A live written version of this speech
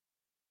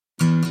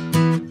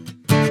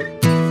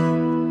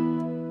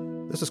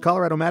This is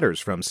Colorado Matters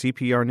from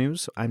CPR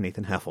News. I'm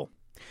Nathan Heffel.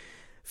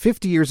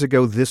 50 years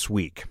ago this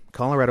week,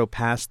 Colorado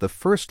passed the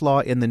first law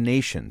in the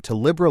nation to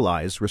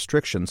liberalize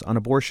restrictions on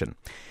abortion.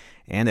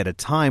 And at a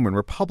time when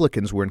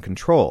Republicans were in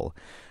control,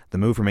 the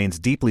move remains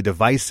deeply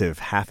divisive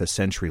half a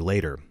century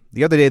later.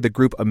 The other day, the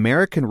group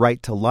American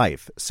Right to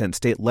Life sent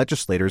state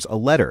legislators a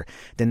letter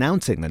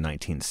denouncing the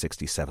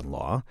 1967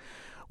 law.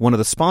 One of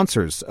the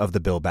sponsors of the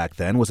bill back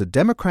then was a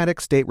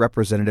Democratic state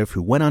representative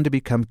who went on to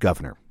become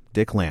governor,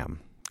 Dick Lamm.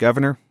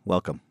 Governor,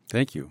 welcome.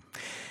 Thank you.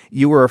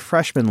 You were a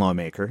freshman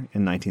lawmaker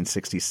in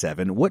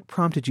 1967. What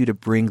prompted you to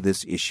bring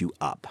this issue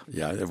up?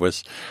 Yeah, it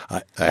was.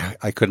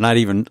 I could not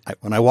even.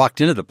 When I walked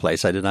into the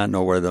place, I did not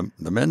know where the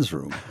men's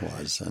room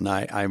was, and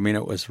I mean,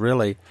 it was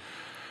really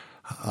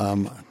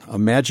a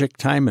magic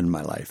time in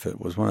my life. It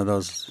was one of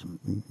those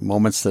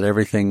moments that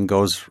everything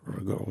goes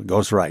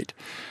right.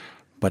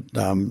 But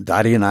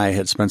Dottie and I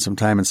had spent some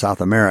time in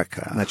South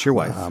America. And that's your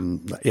wife.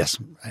 Yes,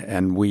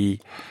 and we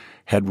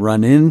had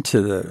run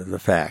into the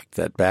fact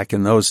that back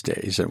in those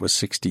days, it was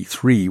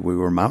 1963, we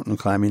were mountain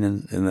climbing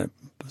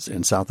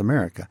in South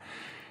America,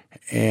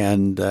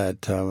 and that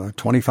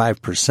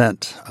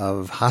 25%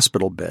 of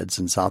hospital beds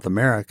in South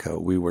America,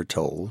 we were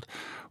told,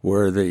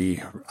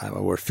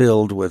 were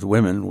filled with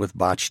women with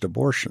botched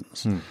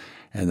abortions,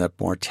 and the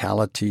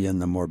mortality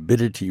and the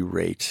morbidity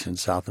rate in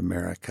South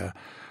America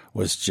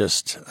was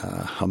just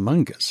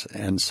humongous,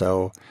 and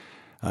so.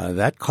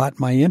 That caught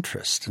my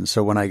interest. And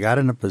so when I got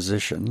in a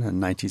position in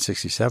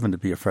 1967 to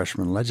be a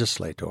freshman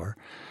legislator,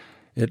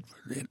 it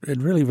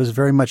really was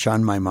very much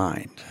on my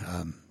mind.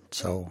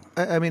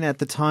 I mean, at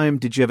the time,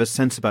 did you have a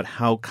sense about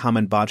how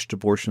common botched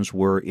abortions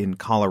were in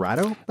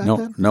Colorado back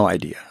then? No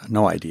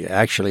idea.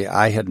 Actually,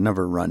 I had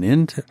never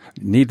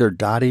neither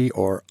Dottie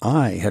or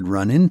I had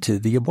run into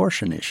the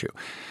abortion issue.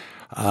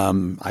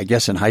 I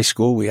guess in high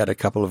school we had a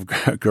couple of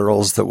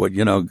girls that would,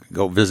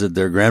 go visit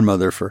their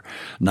grandmother for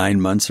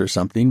 9 months or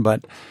something,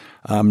 but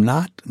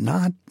not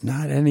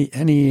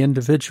any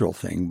individual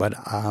thing. But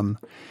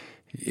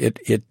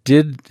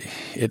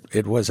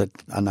it was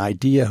an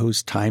idea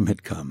whose time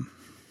had come.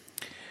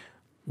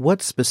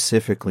 What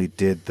specifically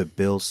did the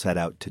bill set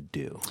out to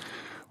do?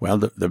 Well,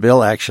 the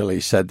bill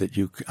actually said that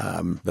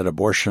that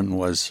abortion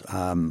was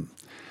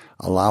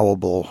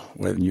allowable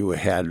when you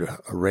had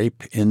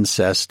rape,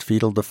 incest,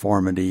 fetal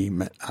deformity,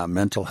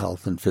 mental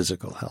health, and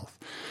physical health.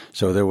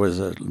 So there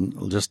was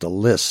just a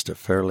list of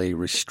fairly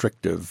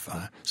restrictive.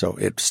 So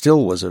it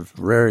still was a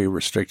very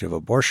restrictive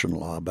abortion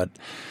law, but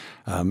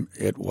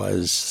it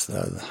was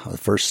the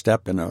first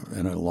step in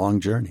a long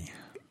journey.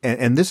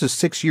 And this is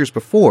 6 years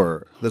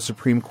before the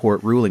Supreme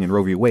Court ruling in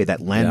Roe v. Wade, that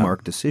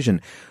landmark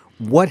decision.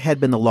 What had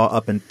been the law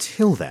up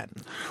until then?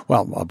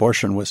 Well,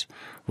 abortion was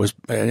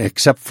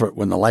except for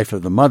when the life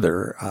of the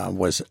mother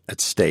was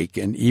at stake,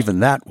 and even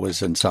that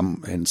was in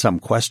some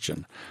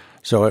question.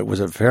 So it was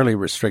a fairly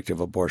restrictive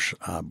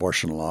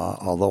abortion law,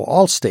 although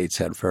all states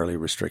had fairly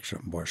restrictive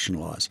abortion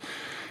laws.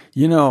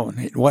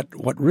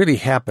 What really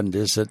happened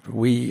is that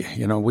we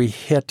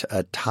hit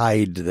a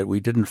tide that we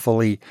didn't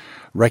fully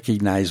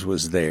recognize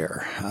was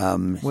there.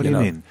 What do you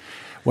mean?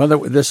 Well,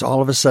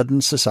 all of a sudden,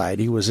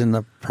 society was in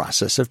the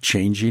process of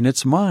changing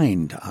its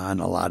mind on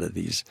a lot of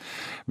these.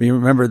 I mean,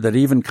 remember that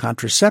even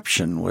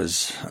contraception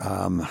was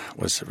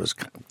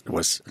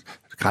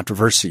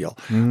controversial.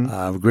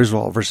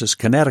 Griswold versus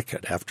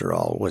Connecticut, after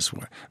all,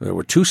 there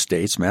were two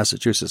states,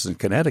 Massachusetts and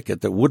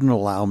Connecticut, that wouldn't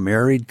allow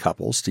married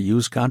couples to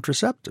use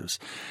contraceptives.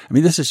 I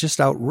mean, this is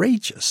just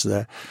outrageous.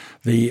 The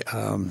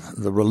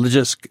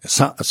religious,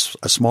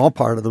 a small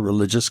part of the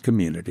religious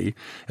community,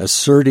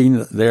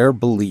 asserting their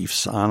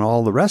beliefs on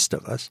all the rest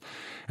of us,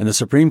 and the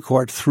Supreme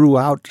Court threw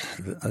out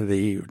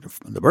the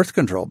birth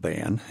control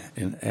ban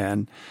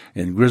in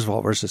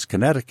Griswold versus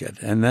Connecticut,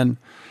 and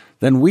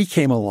then we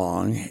came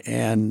along,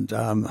 and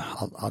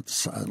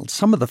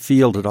some of the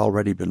field had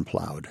already been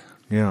plowed.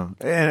 Yeah,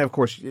 and of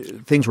course,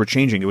 things were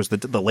changing. It was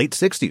the late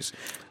 60s.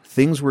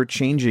 Things were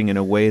changing in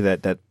a way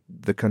that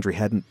the country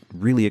hadn't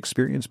really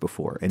experienced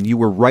before. And you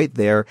were right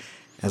there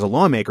as a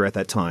lawmaker at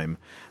that time.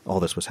 All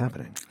this was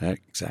happening.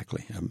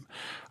 Exactly.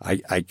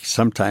 I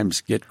sometimes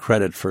get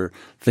credit for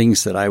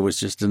things that I was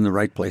just in the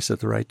right place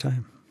at the right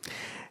time.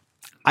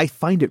 I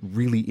find it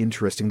really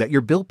interesting that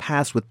your bill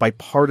passed with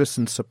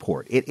bipartisan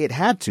support. It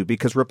had to,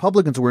 because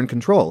Republicans were in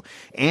control,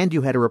 and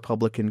you had a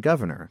Republican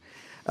governor.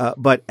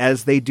 But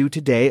as they do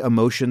today,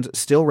 emotions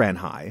still ran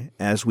high.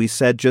 As we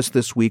said just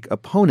this week,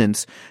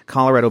 opponents,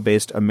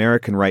 Colorado-based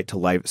American Right to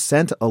Life,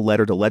 sent a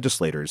letter to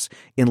legislators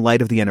in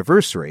light of the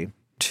anniversary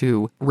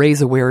to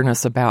raise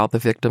awareness about the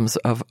victims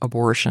of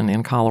abortion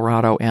in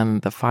Colorado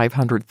and the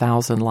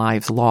 500,000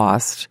 lives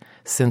lost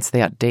since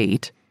that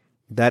date.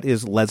 That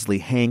is Leslie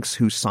Hanks,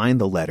 who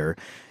signed the letter.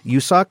 You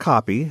saw a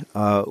copy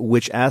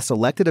which asks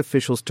elected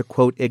officials to,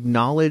 quote,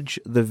 acknowledge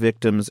the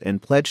victims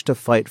and pledge to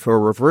fight for a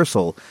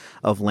reversal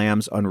of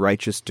Lamm's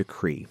unrighteous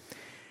decree.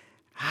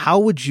 How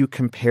would you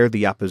compare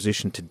the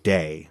opposition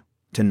today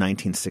to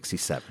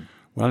 1967?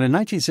 Well, in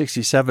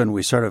 1967,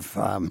 we sort of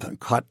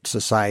caught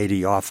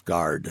society off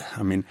guard.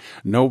 I mean,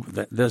 you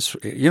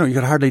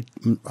could hardly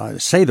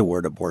say the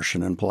word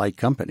abortion in polite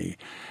company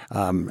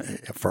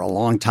for a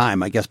long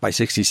time. I guess by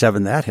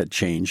 67 that had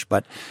changed,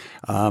 but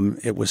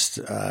it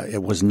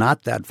was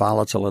not that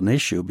volatile an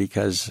issue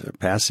because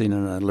passing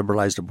a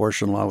liberalized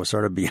abortion law was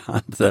sort of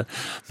beyond the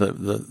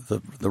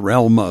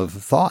realm of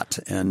thought.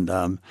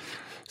 And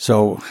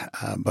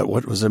but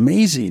what was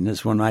amazing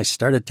is when I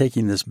started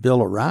taking this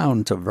bill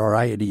around to a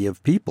variety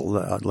of people,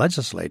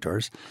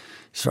 legislators,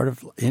 sort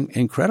of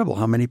incredible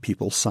how many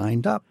people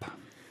signed up.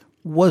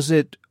 Was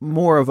it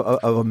more of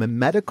a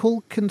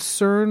medical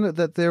concern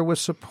that there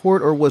was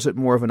support, or was it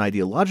more of an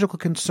ideological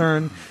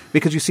concern?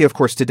 Because you see, of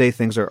course, today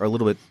things are a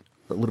little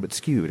bit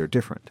skewed or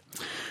different.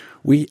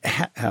 We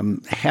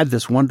had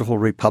this wonderful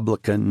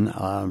Republican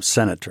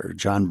senator,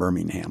 John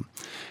Birmingham,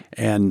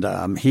 and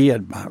he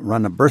had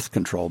run a birth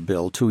control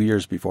bill 2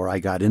 years before I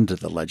got into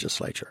the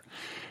legislature.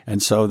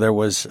 And so there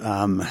was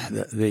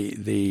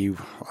the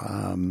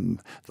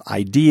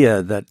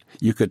idea that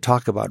you could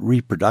talk about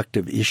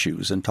reproductive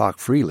issues and talk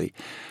freely.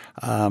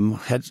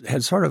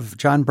 Had sort of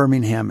John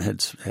Birmingham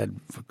had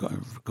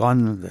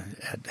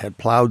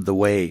plowed the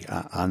way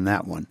on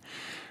that one.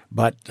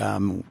 But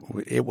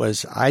it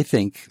was, I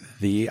think,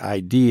 the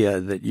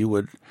idea that you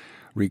would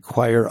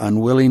require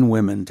unwilling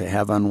women to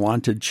have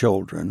unwanted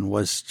children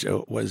was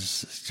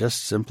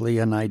just simply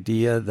an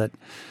idea that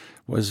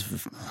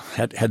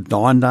had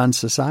dawned on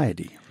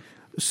society.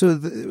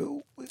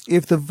 So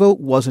if the vote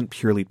wasn't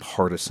purely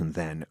partisan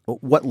then,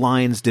 what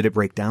lines did it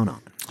break down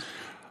on?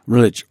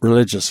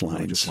 Religious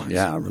lines.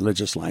 Yeah,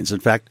 religious lines.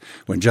 In fact,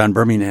 when John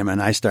Birmingham and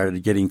I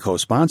started getting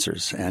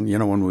co-sponsors, and,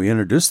 when we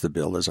introduced the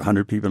bill, there's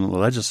 100 people in the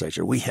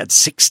legislature, we had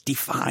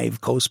 65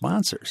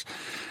 co-sponsors.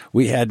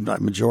 We had a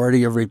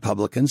majority of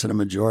Republicans and a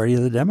majority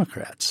of the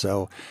Democrats.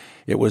 So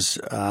it was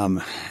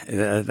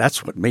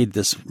that's what made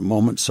this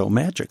moment so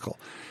magical.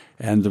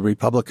 And the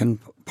Republican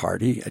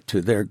Party,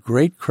 to their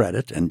great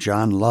credit, and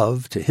John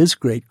Love, to his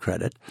great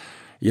credit,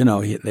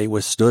 they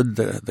withstood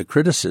the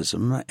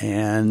criticism,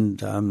 and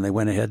they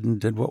went ahead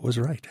and did what was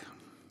right.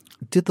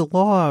 Did the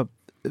law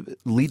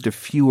lead to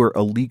fewer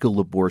illegal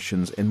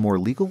abortions and more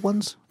legal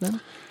ones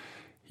then?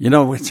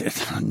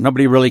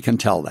 Nobody really can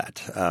tell that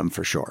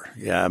for sure.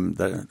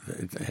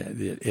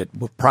 It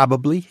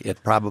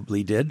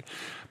probably did,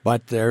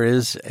 but there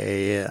is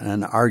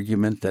an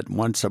argument that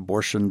once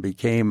abortion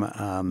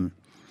became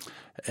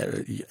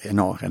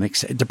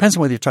it depends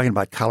on whether you're talking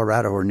about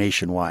Colorado or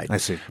nationwide. I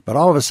see. But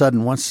all of a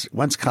sudden,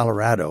 once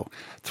Colorado,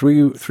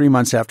 three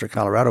months after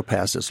Colorado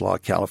passed this law,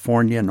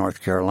 California,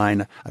 North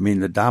Carolina,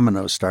 the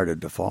dominoes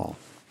started to fall.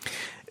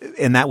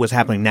 And that was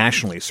happening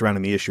nationally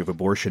surrounding the issue of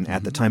abortion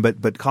at the time.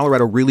 But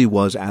Colorado really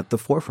was at the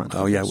forefront.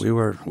 Oh, yeah,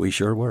 we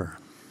sure were.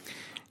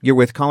 You're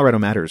with Colorado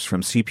Matters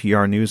from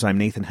CPR News. I'm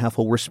Nathan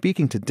Heffel. We're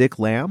speaking to Dick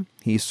Lamm.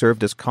 He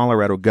served as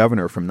Colorado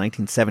governor from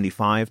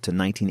 1975 to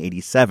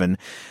 1987,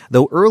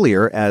 though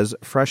earlier as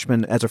a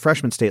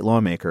freshman state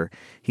lawmaker,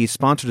 he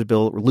sponsored a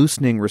bill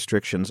loosening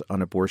restrictions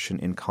on abortion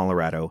in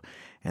Colorado,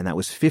 and that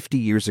was 50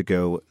 years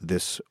ago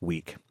this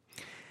week.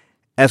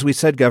 As we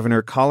said,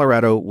 Governor,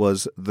 Colorado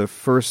was the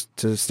first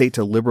state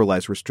to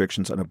liberalize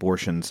restrictions on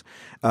abortion.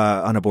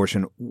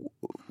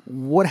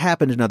 What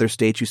happened in other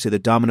states? You say the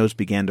dominoes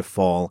began to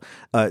fall.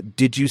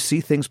 Did you see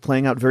things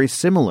playing out very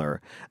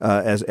similar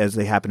as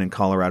they happened in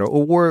Colorado,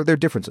 or were there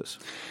differences?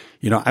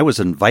 I was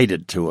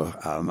invited to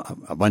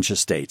a bunch of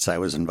states. I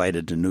was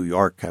invited to New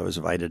York. I was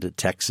invited to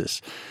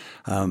Texas.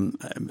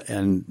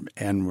 And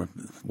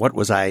what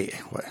was I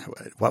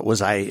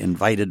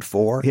invited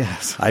for?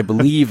 Yes. I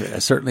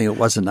believe certainly it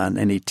wasn't on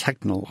any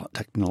technology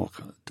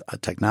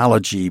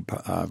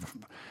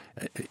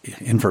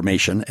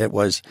information. It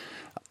was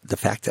the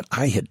fact that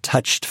I had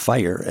touched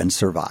fire and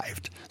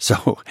survived.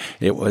 So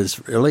it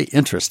was really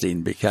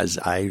interesting because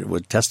I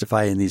would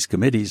testify in these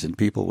committees and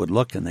people would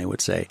look and they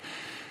would say,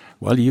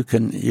 well, you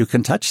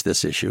can touch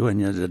this issue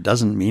and it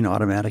doesn't mean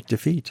automatic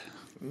defeat.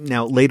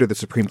 Now, later the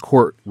Supreme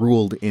Court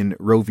ruled in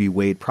Roe v.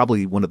 Wade,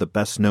 probably one of the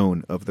best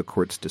known of the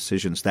court's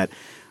decisions, that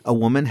a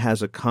woman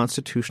has a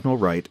constitutional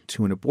right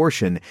to an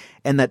abortion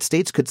and that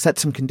states could set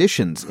some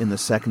conditions in the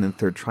second and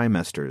third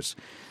trimesters.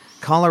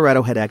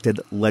 Colorado had acted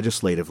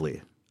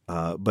legislatively,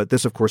 but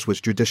this, of course,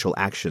 was judicial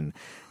action.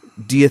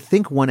 Do you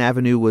think one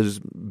avenue was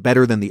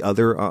better than the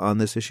other on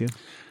this issue?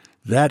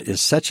 That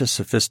is such a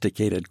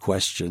sophisticated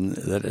question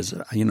that is,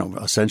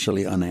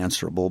 essentially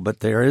unanswerable.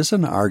 But there is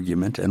an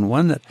argument, and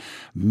one that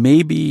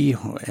maybe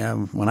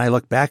when I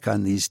look back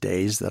on these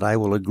days that I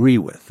will agree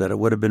with, that it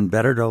would have been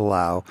better to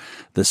allow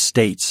the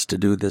states to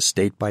do this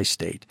state by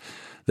state.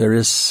 There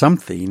is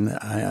something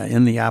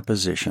in the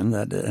opposition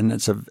and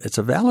it's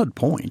a valid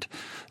point,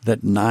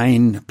 that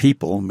 9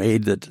 people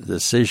made the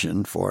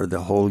decision for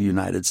the whole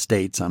United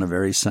States on a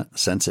very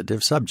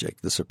sensitive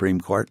subject. The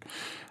Supreme Court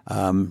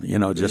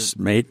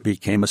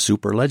became a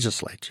super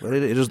legislature. But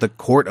it is the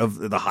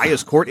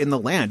highest court in the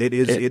land.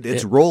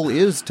 Its role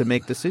is to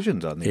make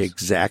decisions on these.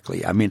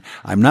 Exactly. I mean,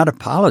 I'm not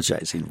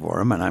apologizing for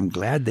them, and I'm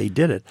glad they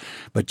did it.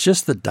 But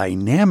just the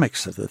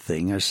dynamics of the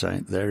thing are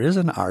saying there is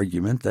an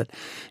argument that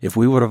if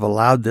we would have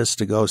allowed this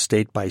to go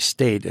state by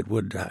state, it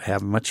would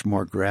have much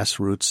more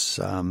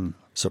grassroots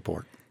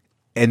support.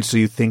 And so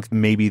you think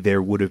maybe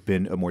there would have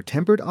been a more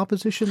tempered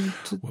opposition?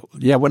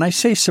 Yeah, when I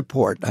say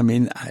support, I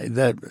mean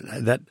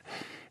that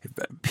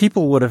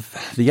people would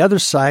have – the other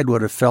side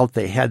would have felt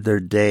they had their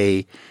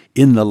day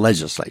in the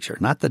legislature,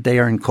 not that they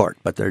are in court,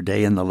 but their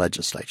day in the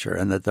legislature,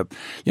 and that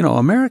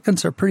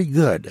Americans are pretty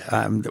good.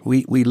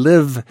 We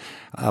live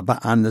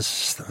on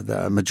this,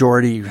 the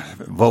majority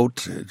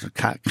vote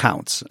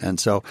counts, and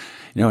so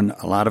and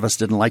a lot of us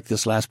didn't like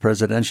this last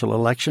presidential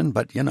election,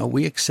 but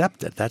we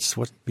accept it. That's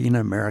what being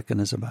an American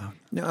is about.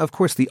 Now, of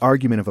course, the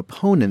argument of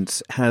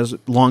opponents has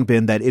long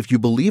been that if you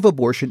believe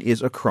abortion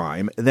is a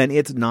crime, then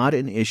it's not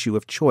an issue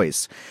of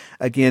choice.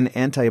 Again,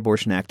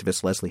 anti-abortion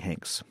activist Leslie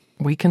Hanks.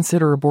 We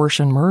consider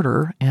abortion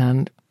murder,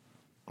 and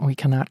we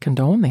cannot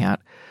condone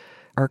that.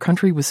 Our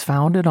country was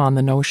founded on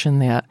the notion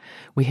that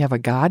we have a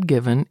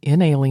God-given,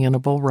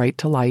 inalienable right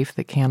to life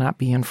that cannot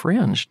be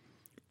infringed.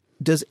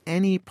 Does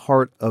any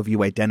part of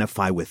you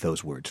identify with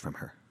those words from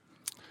her?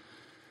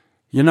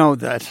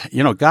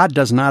 God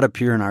does not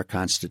appear in our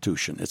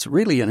Constitution. It's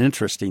really an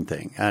interesting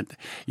thing. And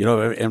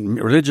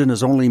religion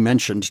is only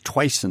mentioned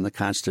twice in the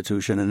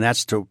Constitution, and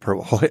that's to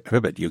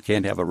prohibit. You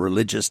can't have a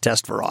religious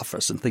test for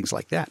office and things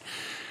like that.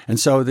 And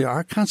so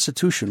our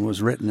Constitution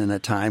was written in a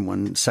time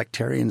when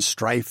sectarian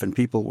strife and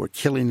people were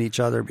killing each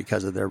other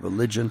because of their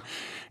religion.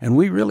 And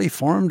we really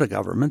formed a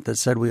government that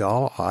said we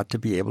all ought to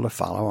be able to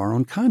follow our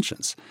own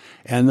conscience.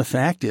 And the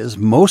fact is,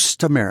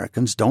 most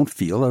Americans don't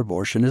feel that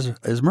abortion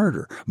is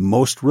murder.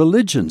 Most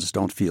religions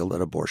don't feel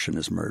that abortion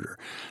is murder.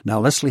 Now,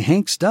 Leslie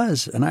Hanks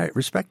does, and I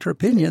respect her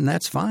opinion.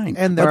 That's fine.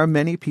 And there are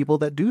many people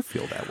that do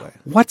feel that way.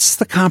 What's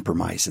the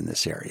compromise in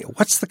this area?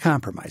 What's the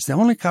compromise? The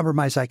only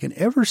compromise I can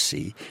ever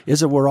see is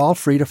that we're all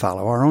free to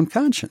follow our own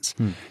conscience.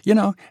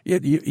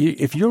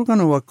 If you're going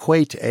to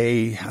equate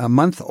a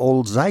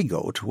month-old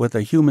zygote with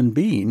a human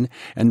being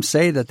and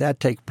say that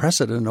take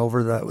precedent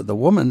over the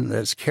woman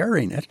that's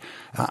carrying it,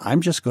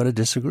 I'm just going to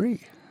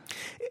disagree.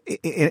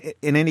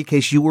 In any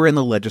case, you were in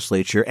the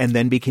legislature and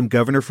then became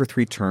governor for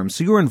 3 terms,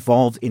 so you were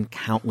involved in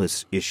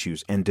countless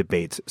issues and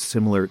debates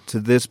similar to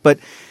this. But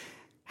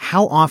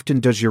how often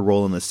does your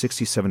role in the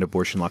 67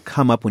 abortion law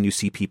come up when you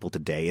see people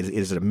today?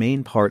 Is it a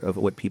main part of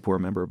what people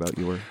remember about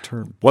your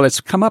term? Well, it's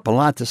come up a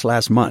lot this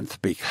last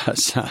month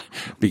because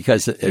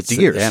it's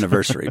the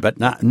anniversary. But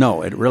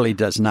it really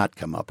does not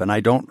come up. And I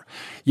don't,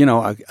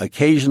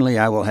 occasionally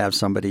I will have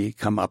somebody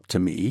come up to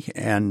me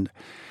and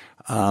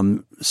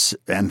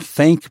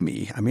thank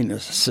me. I mean,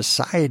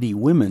 society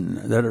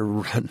women that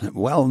are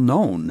well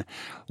known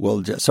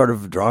will just sort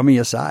of draw me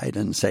aside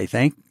and say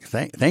thank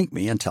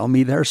me and tell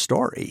me their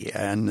story.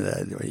 And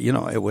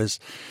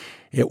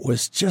it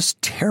was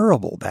just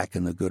terrible back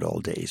in the good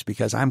old days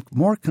because I'm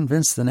more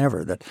convinced than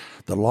ever that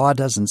the law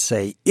doesn't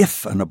say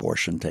if an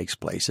abortion takes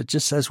place. It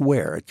just says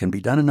where. It can be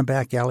done in a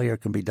back alley or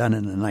it can be done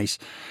in a nice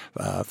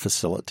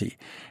facility.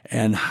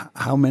 And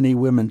how many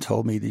women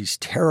told me these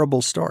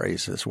terrible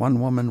stories. This one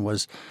woman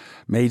was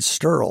made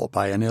sterile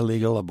by an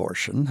illegal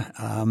abortion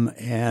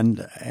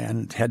and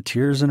had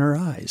tears in her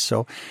eyes.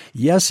 So,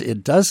 yes,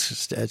 it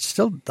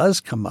still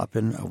does come up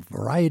in a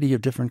variety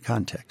of different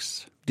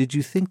contexts. Did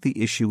you think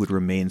the issue would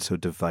remain so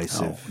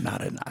divisive?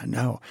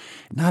 No,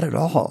 not at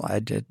all.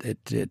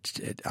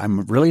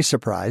 I'm really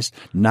surprised.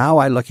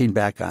 Now, looking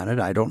back on it,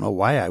 I don't know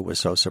why I was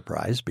so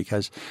surprised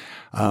because,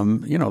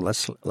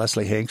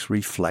 Leslie Hanks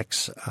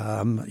reflects,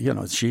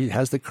 she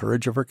has the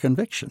courage of her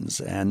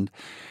convictions, and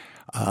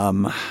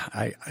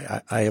I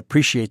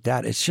appreciate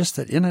that. It's just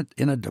that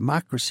in a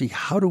democracy,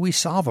 how do we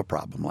solve a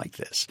problem like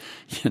this?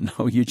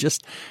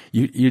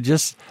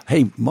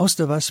 Hey, most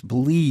of us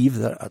believe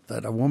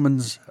that a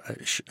woman's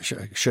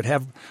should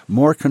have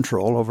more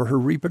control over her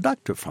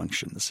reproductive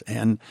functions,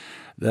 and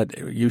that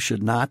you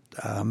should not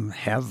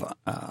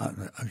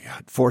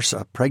force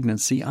a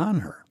pregnancy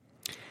on her.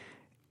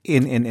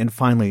 And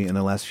finally, in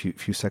the last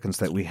few seconds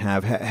that we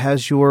have,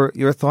 has your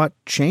thought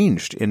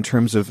changed in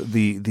terms of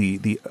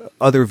the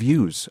other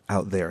views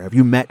out there? Have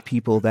you met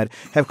people that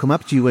have come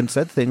up to you and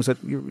said things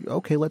that you're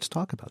okay? Let's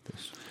talk about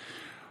this.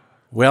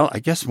 Well, I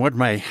guess when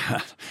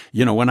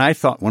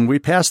we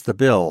passed the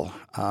bill,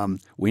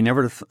 we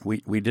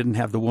didn't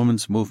have the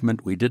women's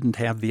movement. We didn't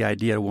have the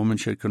idea a woman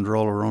should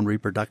control her own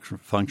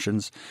reproductive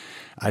functions.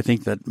 I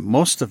think that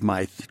most of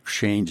my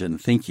change in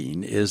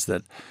thinking is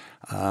that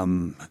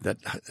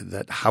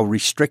how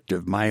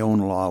restrictive my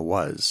own law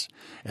was,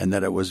 and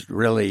that it was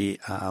really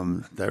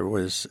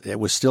it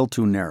was still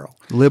too narrow.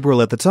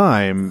 Liberal at the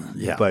time,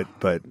 yeah,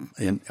 but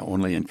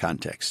only in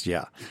context,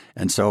 yeah.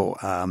 And so,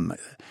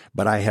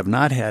 but I have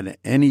not had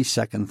any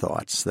second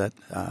thoughts that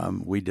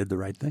we did the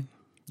right thing.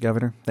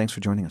 Governor, thanks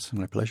for joining us.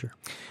 My pleasure.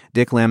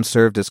 Dick Lamm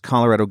served as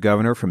Colorado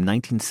governor from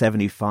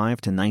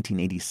 1975 to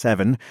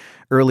 1987.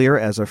 Earlier,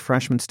 as a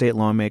freshman state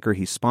lawmaker,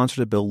 he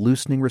sponsored a bill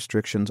loosening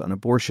restrictions on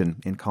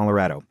abortion in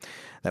Colorado.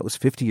 That was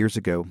 50 years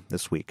ago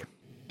this week.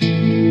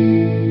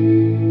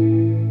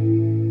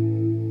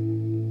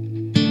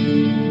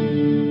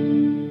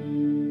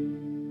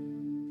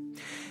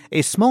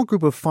 A small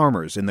group of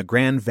farmers in the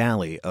Grand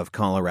Valley of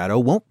Colorado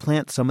won't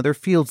plant some of their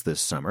fields this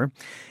summer.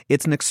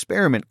 It's an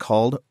experiment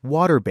called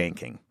water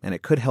banking, and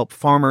it could help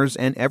farmers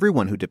and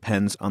everyone who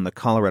depends on the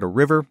Colorado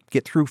River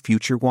get through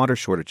future water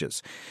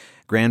shortages.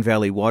 Grand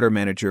Valley Water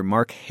Manager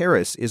Mark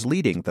Harris is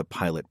leading the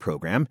pilot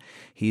program.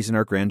 He's in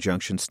our Grand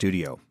Junction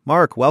studio.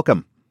 Mark,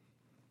 welcome.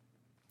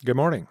 Good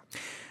morning.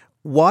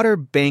 Water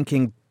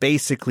banking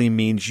basically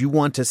means you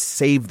want to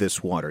save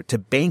this water, to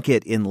bank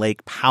it in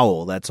Lake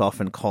Powell. That's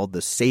often called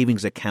the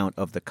savings account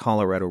of the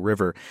Colorado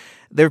River.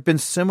 There have been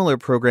similar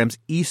programs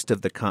east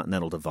of the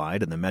Continental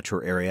Divide in the metro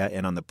area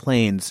and on the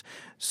plains.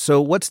 So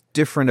what's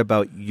different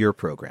about your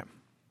program?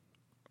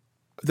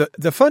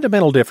 The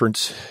fundamental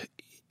difference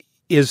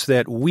is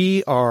that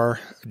we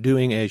are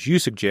doing, as you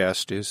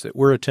suggest, is that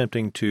we're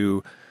attempting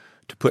to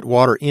put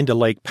water into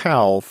Lake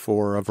Powell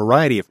for a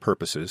variety of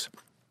purposes.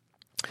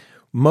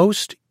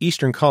 Most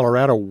eastern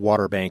Colorado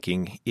water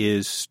banking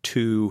is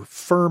to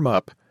firm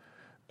up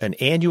an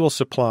annual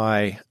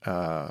supply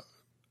of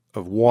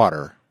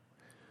water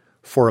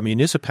for a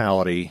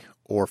municipality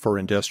or for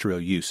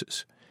industrial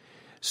uses.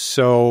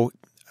 So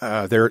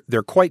they're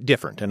quite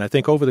different. And I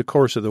think over the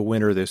course of the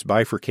winter, this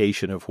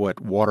bifurcation of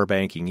what water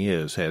banking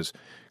is has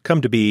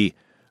come to be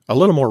a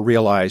little more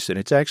realized, and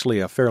it's actually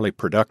a fairly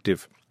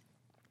productive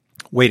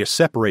way to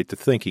separate the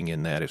thinking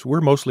in that. Is we're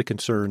mostly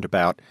concerned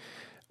about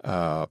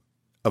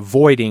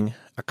avoiding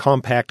a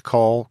compact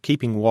call,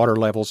 keeping water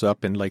levels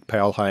up in Lake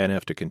Powell high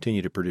enough to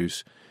continue to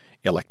produce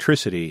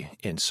electricity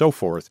and so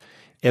forth,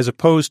 as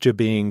opposed to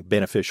being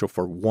beneficial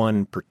for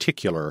one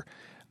particular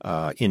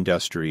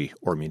industry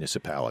or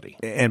municipality.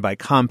 And by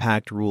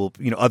compact rule,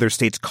 other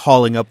states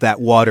calling up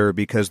that water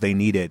because they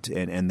need it,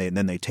 and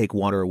then they take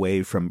water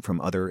away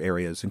from other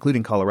areas,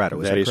 including Colorado.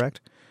 Is that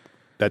correct?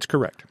 That's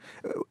correct.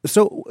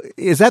 So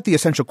is that the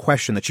essential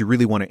question that you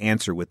really want to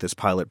answer with this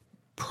pilot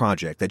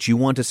project, that you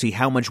want to see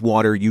how much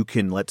water you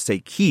can, let's say,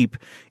 keep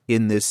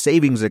in this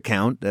savings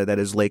account that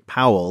is Lake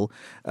Powell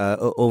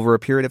over a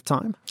period of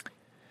time?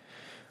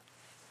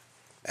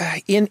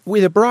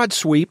 With a broad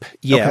sweep,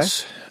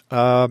 yes.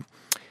 Okay.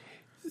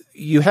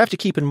 You have to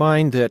keep in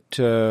mind that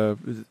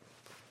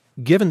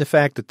given the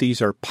fact that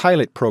these are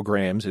pilot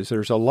programs,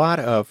 there's a lot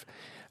of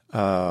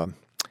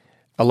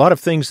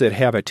things that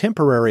have a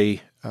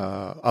temporary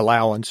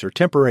allowance or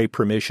temporary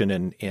permission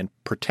and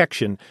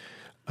protection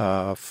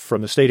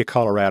from the state of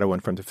Colorado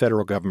and from the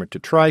federal government to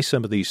try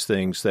some of these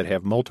things that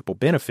have multiple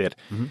benefit,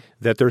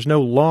 that there's no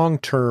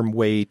long-term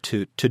way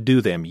to do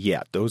them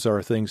yet. Those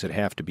are things that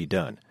have to be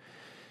done.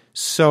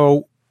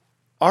 So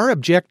our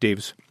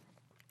objectives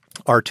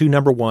are to,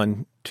 number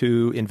one,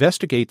 to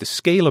investigate the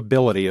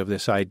scalability of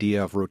this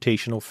idea of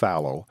rotational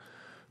fallow,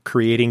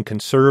 creating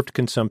conserved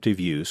consumptive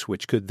use,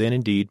 which could then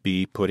indeed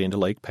be put into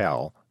Lake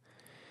Powell.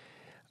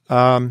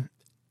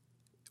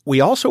 We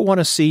also want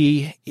to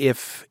see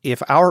if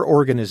our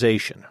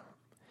organization,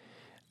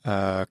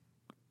 the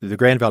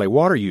Grand Valley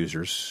Water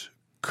Users,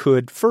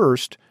 could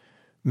first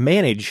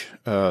manage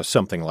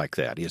something like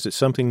that. Is it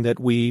something that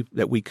we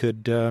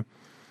could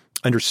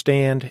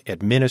understand,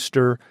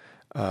 administer,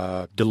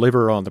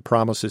 deliver on the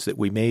promises that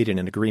we made in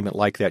an agreement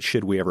like that,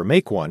 should we ever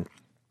make one?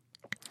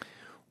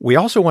 We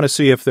also want to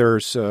see if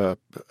there's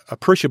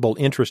appreciable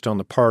interest on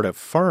the part of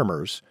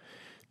farmers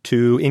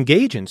to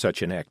engage in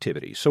such an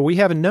activity. So we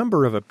have a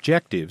number of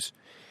objectives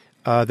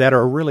that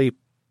are really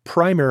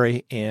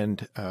primary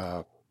and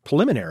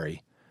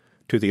preliminary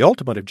to the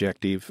ultimate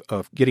objective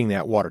of getting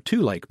that water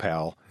to Lake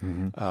Powell.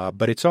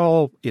 But it's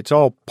all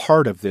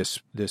part of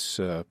this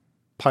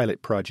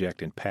pilot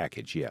project and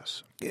package,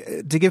 yes.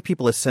 To give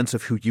people a sense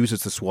of who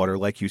uses this water,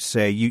 like you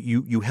say,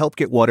 you help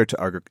get water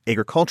to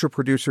agriculture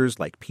producers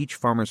like peach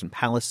farmers in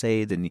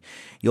Palisade, and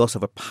you also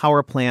have a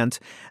power plant.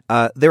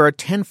 There are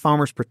 10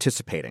 farmers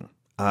participating.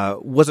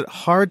 Was it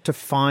hard to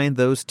find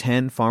those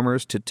 10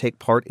 farmers to take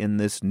part in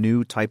this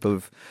new type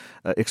of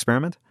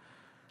experiment?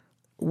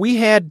 We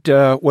had,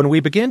 when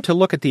we began to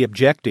look at the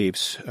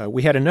objectives,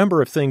 we had a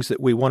number of things that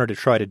we wanted to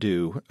try to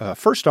do.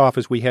 First off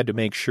is we had to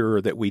make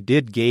sure that we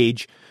did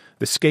gauge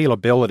the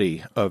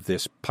scalability of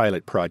this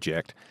pilot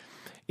project,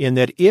 in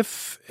that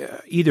if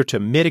either to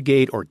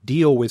mitigate or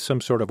deal with some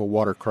sort of a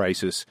water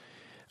crisis,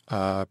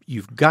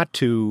 you've got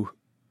to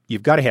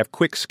have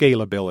quick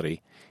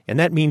scalability. And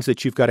that means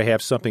that you've got to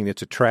have something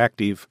that's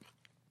attractive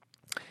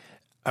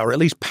or at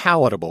least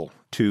palatable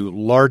to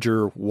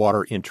larger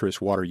water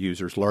interests, water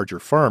users, larger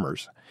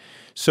farmers.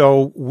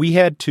 So we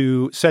had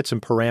to set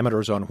some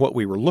parameters on what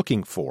we were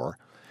looking for.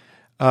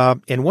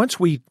 And once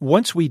we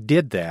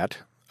did that,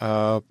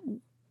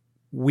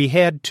 we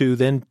had to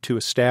then to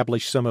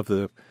establish some of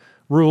the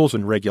rules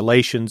and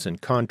regulations and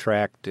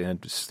contract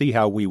and see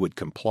how we would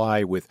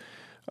comply with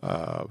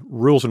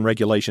rules and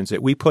regulations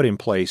that we put in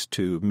place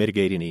to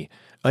mitigate any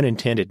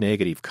unintended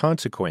negative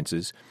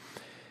consequences.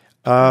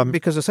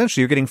 Because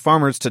essentially you're getting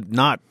farmers to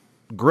not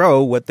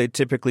grow what they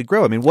typically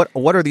grow. I mean,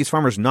 what are these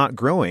farmers not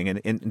growing,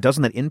 and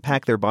doesn't that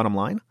impact their bottom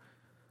line?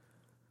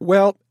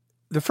 Well,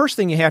 the first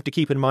thing you have to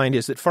keep in mind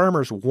is that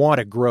farmers want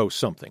to grow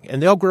something,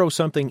 and they'll grow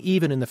something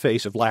even in the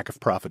face of lack of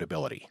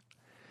profitability.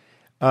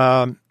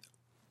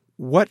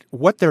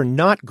 What they're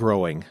not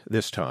growing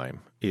this time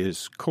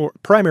is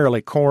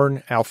primarily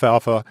corn,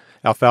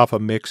 alfalfa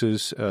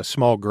mixes,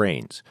 small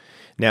grains.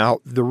 Now,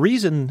 the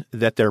reason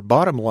that their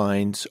bottom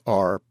lines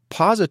are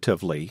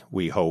positively,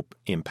 we hope,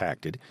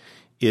 impacted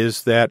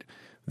is that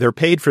they're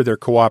paid for their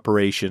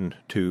cooperation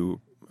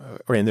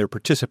and their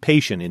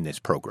participation in this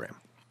program.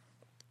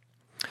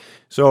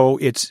 So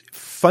it's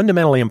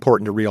fundamentally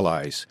important to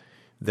realize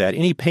that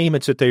any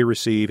payments that they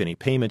receive, any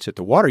payments that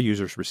the water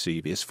users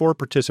receive, is for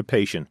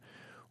participation.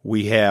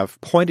 We have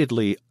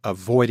pointedly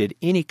avoided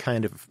any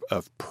kind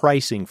of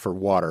pricing for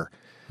water.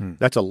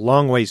 That's a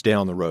long ways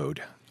down the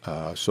road.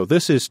 So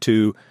this is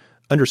to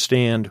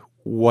understand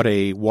what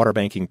a water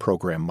banking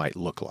program might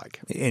look like.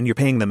 And you're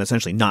paying them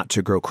essentially not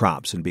to grow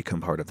crops and become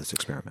part of this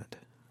experiment.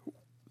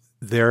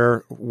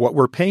 What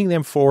we're paying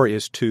them for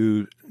is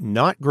to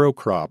not grow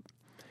crop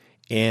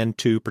and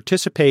to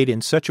participate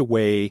in such a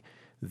way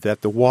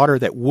that the water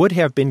that would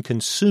have been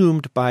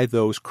consumed by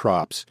those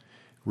crops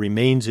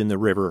remains in the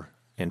river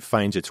and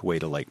finds its way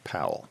to Lake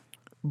Powell.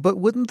 But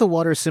wouldn't the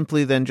water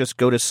simply then just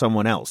go to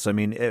someone else? I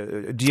mean,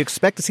 do you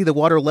expect to see the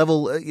water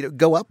level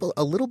go up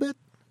a little bit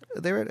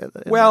there?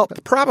 Well,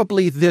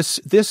 probably this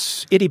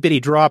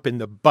itty-bitty drop in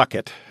the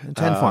bucket. 10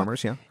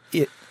 farmers, yeah.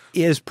 It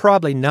is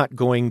probably not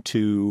going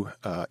to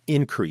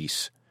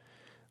increase.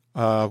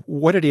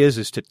 What it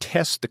is to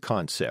test the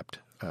concept.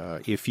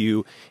 If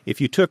you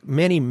took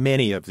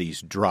many of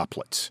these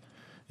droplets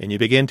and you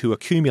begin to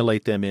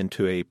accumulate them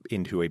into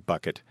a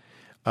bucket,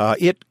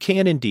 it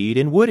can indeed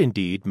and would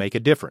indeed make a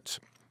difference.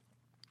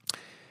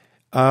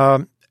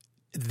 A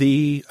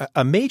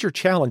major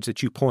challenge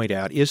that you point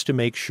out is to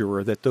make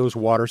sure that those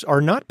waters are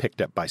not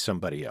picked up by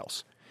somebody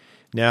else.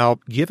 Now,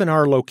 given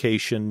our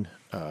location,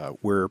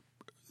 we're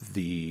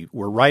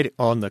right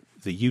on the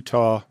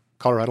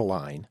Utah-Colorado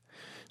line,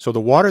 so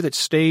the water that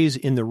stays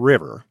in the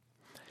river,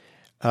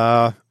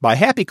 by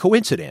happy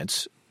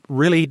coincidence,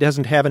 really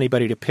doesn't have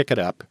anybody to pick it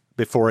up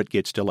before it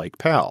gets to Lake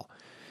Powell.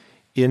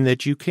 In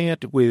that you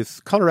can't,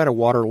 with Colorado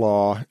water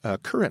law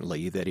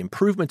currently, that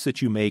improvements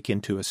that you make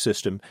into a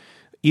system,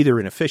 either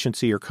in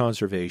efficiency or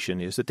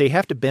conservation, is that they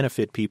have to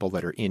benefit people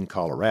that are in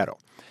Colorado.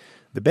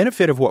 The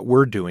benefit of what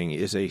we're doing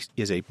is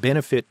a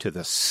benefit to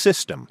the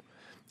system,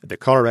 the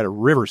Colorado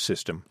River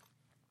system,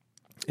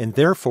 and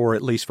therefore,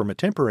 at least from a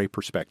temporary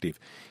perspective,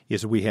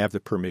 is we have the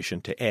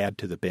permission to add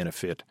to the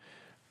benefit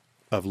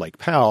of Lake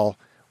Powell,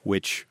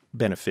 which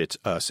benefits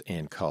us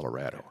and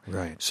Colorado.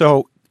 Right.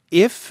 So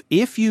if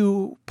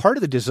part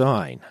of the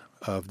design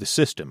of the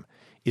system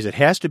is it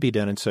has to be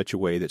done in such a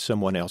way that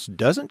someone else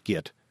doesn't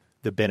get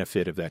the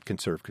benefit of that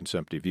conserved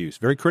consumptive use.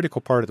 Very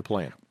critical part of the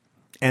plan.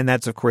 And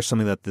that's, of course,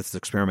 something that this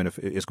experiment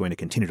is going to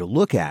continue to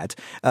look at.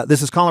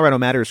 This is Colorado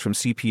Matters from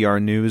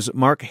CPR News.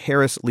 Mark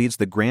Harris leads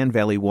the Grand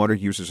Valley Water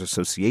Users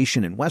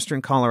Association in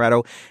Western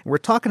Colorado. And we're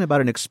talking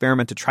about an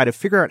experiment to try to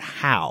figure out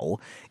how,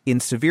 in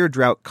severe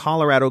drought,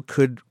 Colorado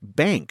could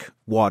bank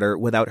water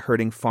without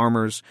hurting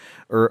farmers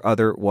or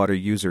other water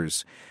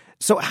users.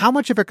 So how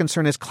much of a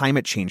concern is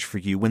climate change for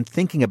you when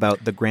thinking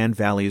about the Grand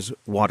Valley's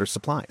water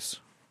supplies?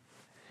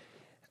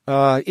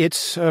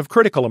 It's of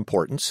critical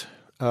importance.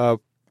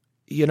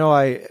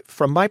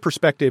 From my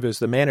perspective as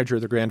the manager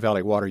of the Grand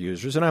Valley Water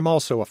Users, and I'm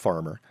also a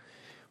farmer,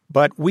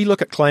 but we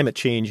look at climate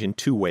change in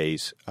two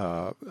ways.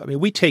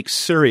 We take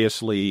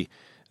seriously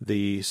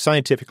the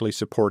scientifically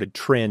supported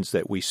trends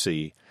that we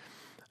see.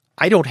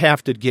 I don't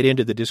have to get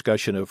into the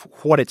discussion of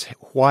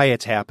why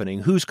it's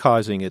happening, who's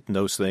causing it, and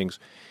those things.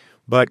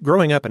 But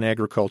growing up in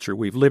agriculture,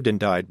 we've lived and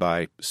died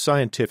by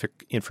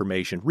scientific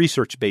information,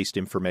 research-based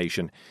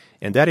information,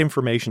 and that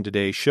information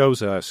today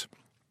shows us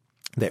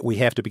that we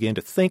have to begin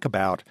to think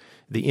about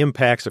the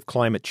impacts of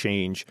climate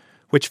change,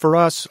 which for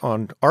us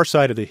on our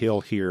side of the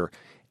hill here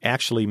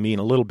actually mean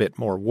a little bit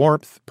more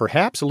warmth,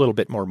 perhaps a little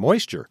bit more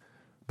moisture,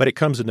 but it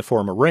comes in the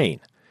form of rain.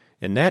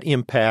 And that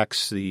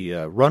impacts the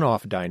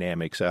runoff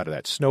dynamics out of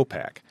that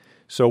snowpack.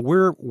 So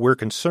we're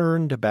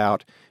concerned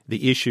about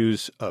the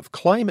issues of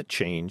climate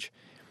change,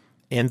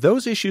 and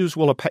those issues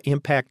will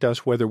impact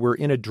us whether we're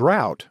in a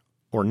drought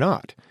or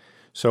not.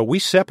 So we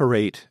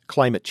separate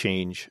climate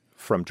change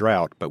from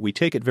drought, but we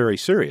take it very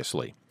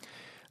seriously.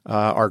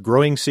 Our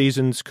growing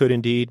seasons could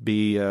indeed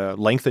be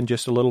lengthened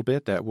just a little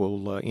bit. That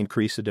will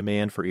increase the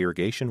demand for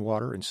irrigation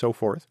water and so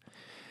forth.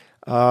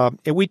 And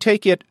we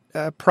take it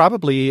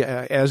probably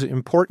as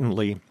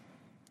importantly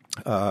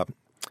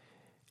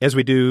as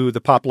we do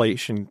the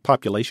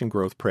population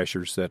growth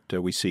pressures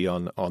that we see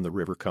on the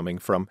river coming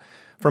from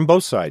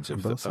both sides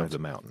of the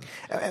mountain.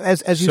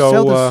 As you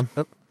sell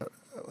this,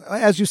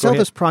 As you sell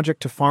this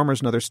project to farmers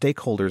and other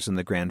stakeholders in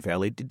the Grand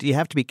Valley, do you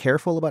have to be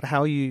careful about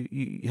how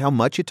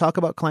much you talk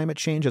about climate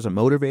change as a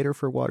motivator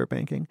for water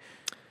banking?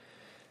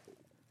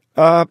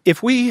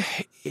 If we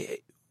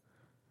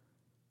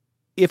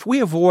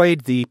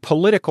avoid the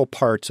political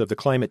parts of the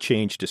climate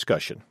change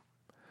discussion,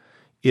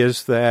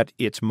 is that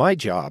it's my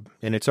job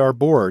and it's our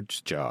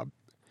board's job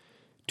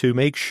to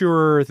make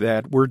sure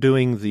that we're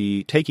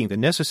taking the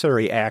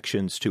necessary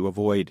actions to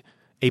avoid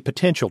a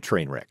potential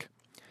train wreck.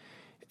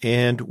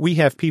 And we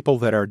have people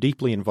that are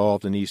deeply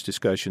involved in these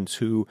discussions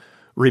who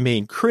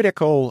remain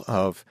critical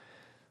of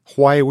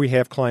why we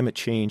have climate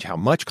change, how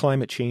much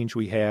climate change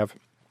we have,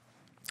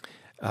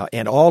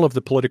 and all of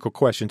the political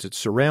questions that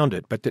surround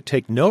it, but that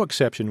take no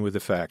exception with the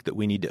fact that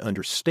we need to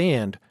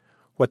understand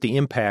what the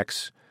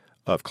impacts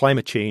of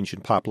climate change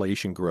and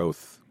population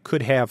growth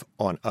could have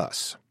on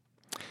us.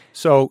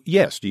 So,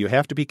 yes, do you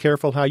have to be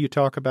careful how you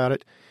talk about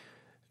it?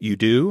 You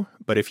do,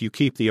 but if you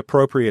keep the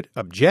appropriate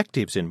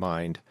objectives in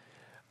mind,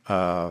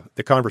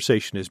 the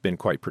conversation has been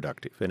quite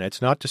productive. And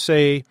it's not to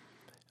say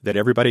that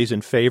everybody's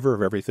in favor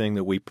of everything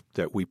that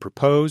we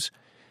propose.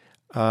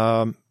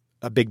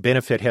 A big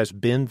benefit has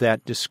been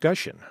that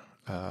discussion,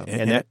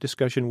 and that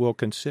discussion will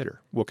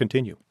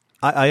continue.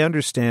 I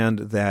understand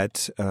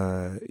that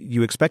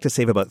you expect to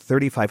save about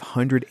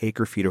 3,500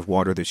 acre-feet of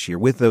water this year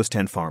with those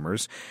 10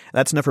 farmers.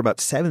 That's enough for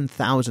about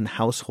 7,000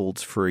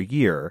 households for a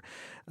year.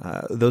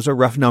 Those are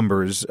rough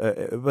numbers,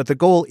 but the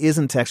goal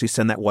isn't to actually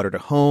send that water to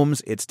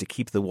homes. It's to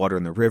keep the water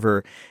in the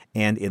river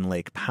and in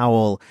Lake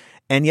Powell.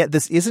 And yet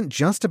this isn't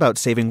just about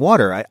saving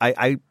water.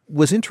 I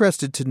was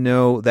interested to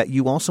know that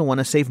you also want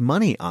to save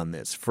money on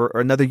this for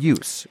another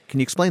use.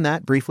 Can you explain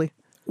that briefly?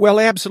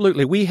 Well,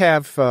 absolutely. We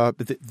have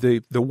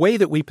the way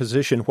that we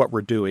position what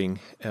we're doing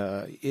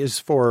is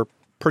for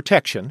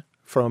protection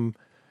from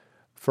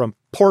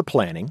poor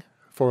planning,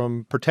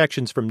 from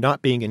protections from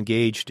not being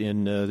engaged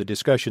in the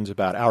discussions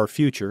about our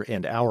future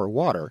and our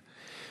water.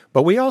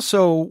 But we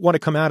also want to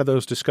come out of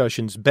those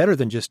discussions better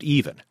than just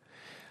even.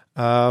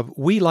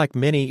 We, like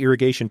many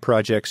irrigation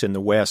projects in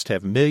the West,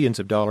 have millions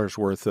of dollars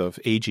worth of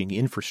aging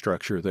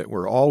infrastructure that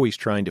we're always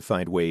trying to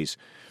find ways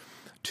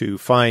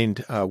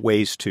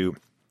to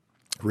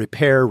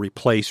repair,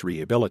 replace,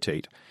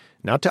 rehabilitate.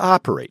 Not to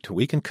operate.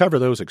 We can cover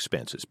those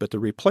expenses, but the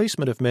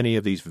replacement of many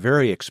of these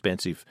very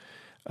expensive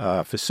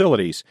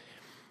facilities,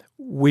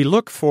 we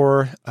look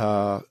for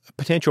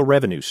potential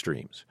revenue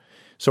streams.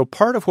 So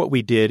part of what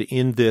we did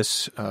in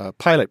this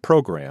pilot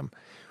program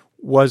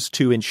was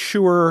to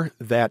ensure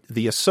that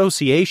the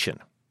association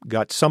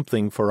got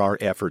something for our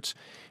efforts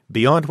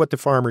beyond what the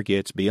farmer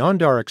gets,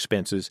 beyond our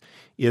expenses,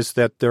 is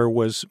that there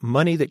was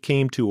money that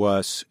came to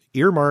us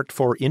earmarked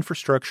for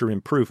infrastructure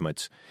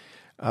improvements,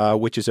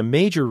 which is a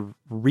major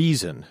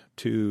reason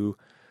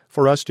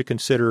for us to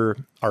consider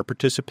our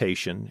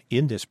participation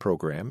in this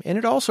program. And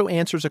it also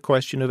answers a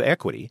question of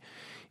equity,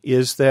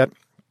 is that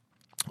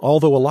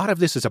although a lot of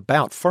this is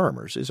about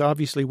farmers, is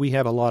obviously we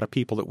have a lot of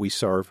people that we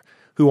serve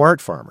who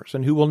aren't farmers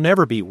and who will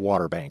never be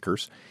water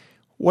bankers.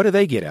 What do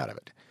they get out of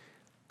it?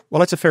 Well,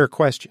 that's a fair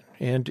question.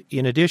 And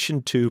in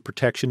addition to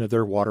protection of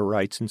their water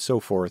rights and so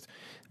forth,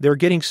 they're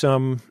getting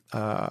some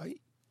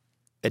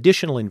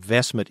additional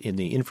investment in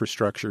the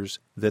infrastructures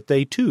that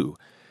they, too,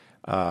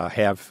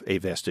 have a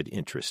vested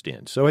interest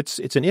in. So it's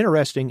an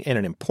interesting and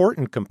an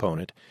important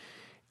component,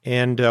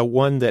 and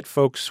one that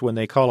folks, when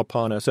they call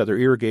upon us, other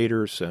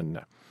irrigators and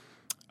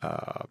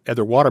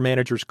other water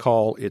managers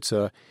call, it's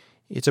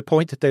a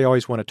point that they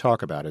always want to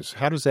talk about, is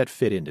how does that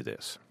fit into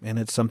this? And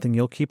it's something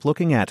you'll keep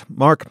looking at.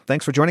 Mark,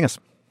 thanks for joining us.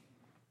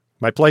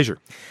 My pleasure.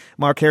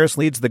 Mark Harris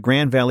leads the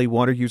Grand Valley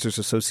Water Users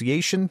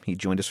Association. He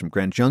joined us from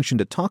Grand Junction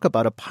to talk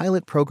about a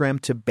pilot program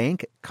to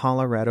bank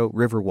Colorado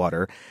River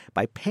water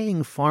by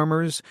paying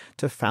farmers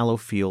to fallow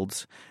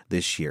fields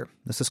this year.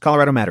 This is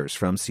Colorado Matters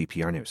from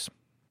CPR News.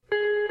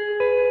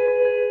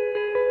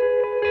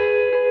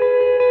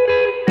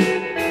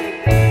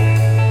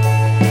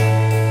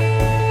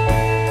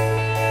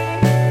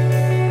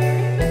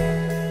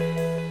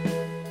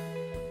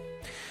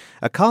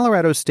 A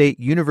Colorado State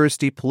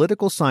University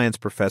political science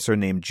professor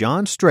named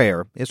John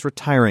Strayer is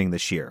retiring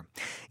this year.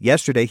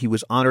 Yesterday, he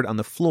was honored on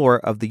the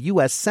floor of the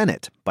U.S.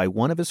 Senate by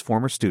one of his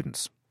former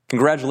students.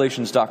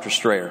 Congratulations, Dr.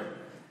 Strayer.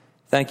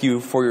 Thank you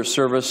for your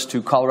service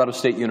to Colorado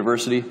State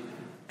University,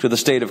 to the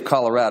state of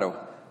Colorado,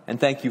 and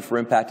thank you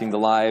for impacting the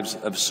lives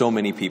of so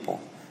many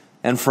people.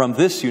 And from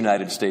this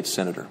United States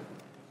Senator,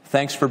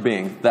 thanks for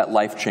being that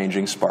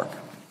life-changing spark.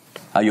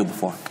 I yield the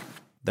floor.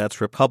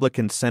 That's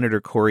Republican Senator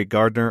Cory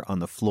Gardner on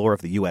the floor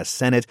of the U.S.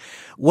 Senate,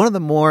 one of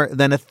the more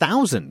than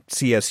 1,000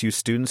 CSU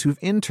students who've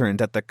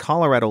interned at the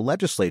Colorado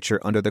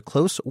legislature under the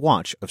close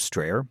watch of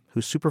Strayer,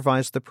 who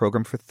supervised the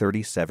program for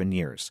 37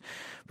 years.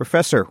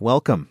 Professor,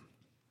 welcome.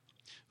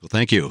 Well,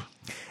 thank you.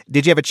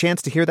 Did you have a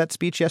chance to hear that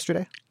speech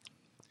yesterday?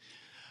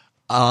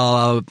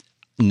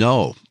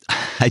 No,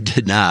 I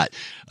did not.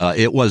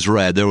 It was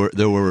read.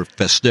 There were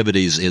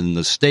festivities in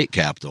the state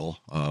capitol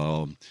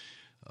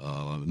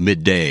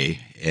midday,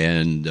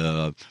 and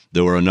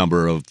there were a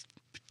number of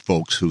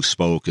folks who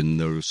spoke, and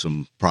there were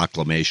some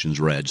proclamations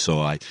read. So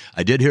I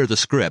did hear the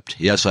script.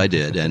 Yes, I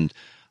did, and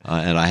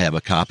I have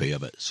a copy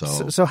of it.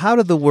 So how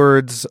did the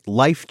words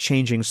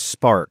 "life-changing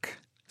spark"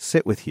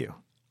 sit with you?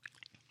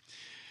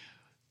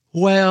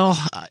 Well,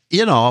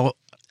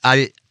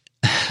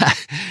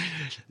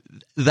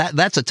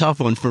 That's a tough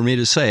one for me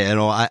to say.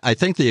 I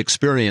think the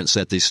experience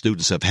that these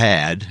students have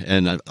had,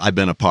 and I've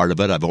been a part of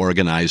it, I've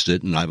organized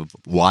it, and I've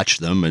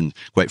watched them, and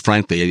quite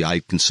frankly,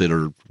 I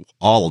consider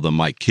all of them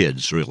my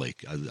kids, really.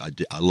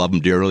 I love them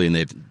dearly, and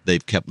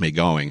they've kept me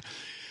going.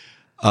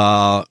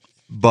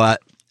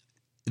 But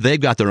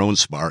they've got their own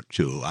spark,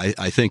 too.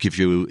 I think if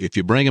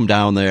you bring them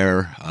down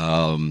there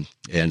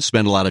and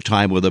spend a lot of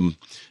time with them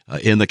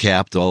in the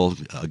Capitol,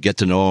 get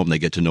to know them, they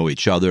get to know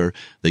each other,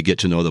 they get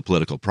to know the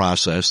political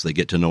process, they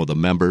get to know the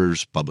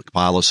members, public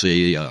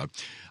policy.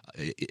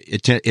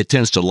 It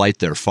tends to light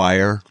their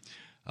fire.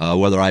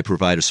 Whether I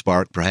provide a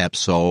spark, perhaps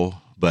so,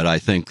 but I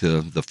think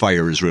the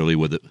fire is really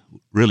with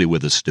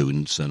the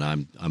students, and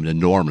I'm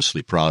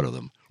enormously proud of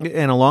them.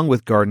 And along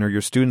with Gardner,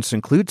 your students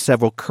include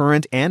several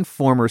current and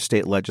former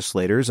state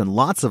legislators and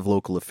lots of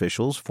local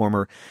officials.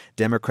 Former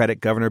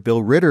Democratic Governor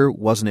Bill Ritter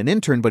wasn't an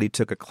intern, but he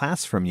took a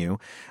class from you.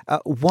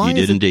 He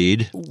did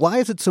indeed. Why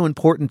is it so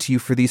important to you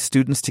for these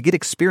students to get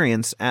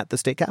experience at the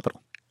state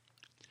capitol?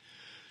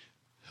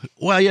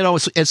 Well,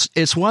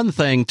 it's one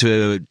thing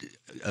to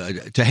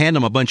hand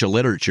them a bunch of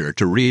literature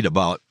to read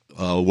about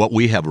what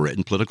we have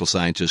written. Political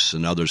scientists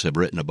and others have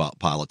written about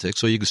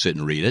politics, so you can sit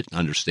and read it,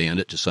 understand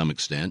it to some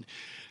extent.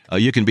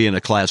 You can be in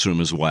a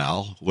classroom as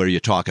well, where you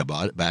talk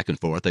about it back and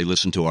forth. They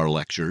listen to our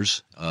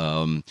lectures.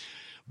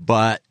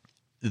 But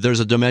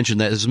there's a dimension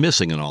that is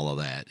missing in all of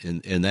that,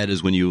 and that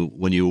is when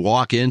you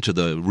walk into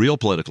the real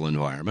political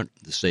environment,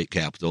 the state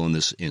capitol in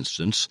this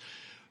instance,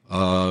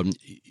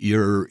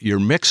 you're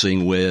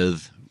mixing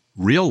with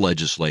real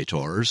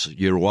legislators.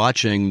 You're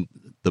watching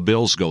the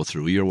bills go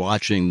through. You're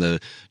watching the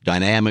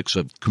dynamics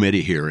of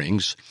committee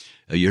hearings.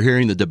 You're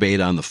hearing the debate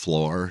on the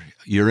floor.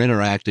 You're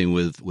interacting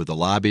with the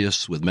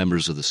lobbyists, with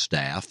members of the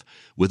staff,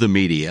 with the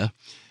media.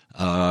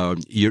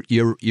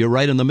 You're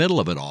right in the middle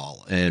of it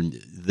all. And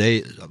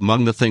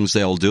among the things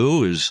they'll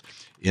do is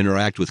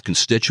interact with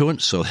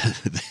constituents, so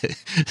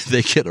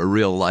they get a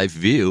real life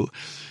view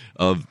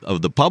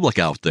of the public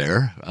out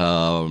there.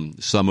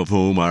 Some of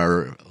whom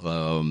are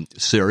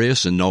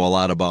serious and know a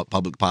lot about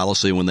public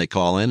policy when they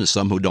call in, and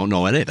some who don't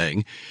know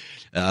anything.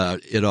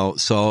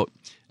 So.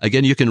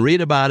 Again, you can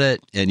read about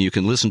it and you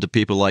can listen to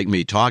people like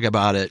me talk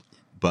about it,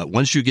 but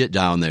once you get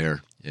down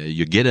there,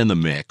 you get in the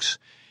mix,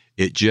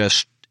 it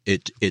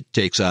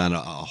takes on a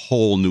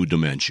whole new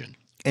dimension.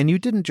 And you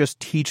didn't just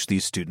teach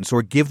these students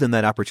or give them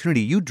that opportunity.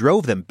 You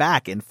drove them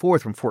back and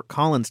forth from Fort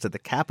Collins to the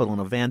Capitol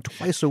in a van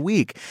twice a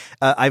week.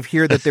 I've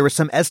heard that there were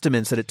some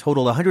estimates that it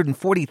totaled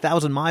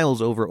 140,000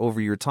 miles over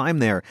your time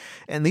there.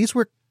 And these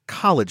were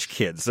college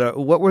kids.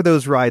 What were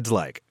those rides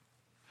like?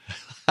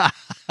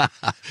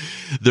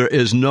 There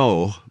is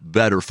no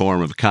better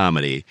form of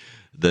comedy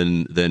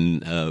than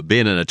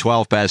being in a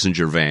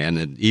 12-passenger van,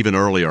 and even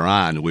earlier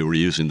on, we were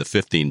using the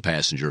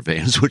 15-passenger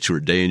vans, which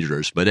were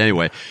dangerous. But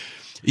anyway,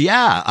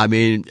 yeah, I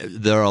mean,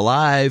 they're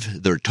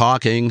alive, they're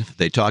talking,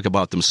 they talk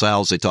about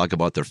themselves, they talk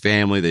about their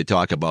family, they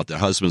talk about their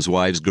husbands,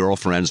 wives,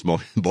 girlfriends,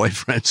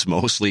 boyfriends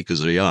mostly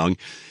because they're young.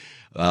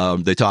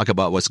 They talk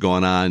about what's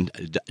going on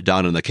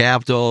down in the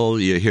Capitol.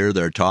 You hear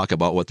their talk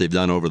about what they've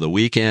done over the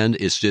weekend.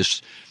 It's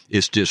just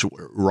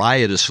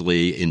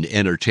riotously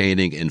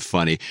entertaining and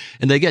funny.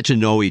 And they get to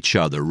know each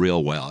other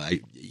real well.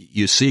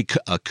 You see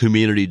a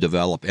community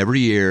develop every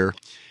year.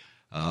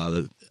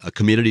 A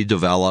community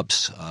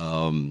develops.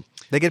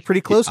 They get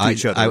pretty close to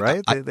each other,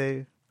 right?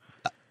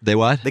 They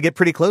what? They get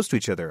pretty close to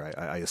each other,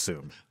 I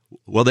assume.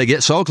 Well, they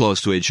get so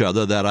close to each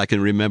other that I can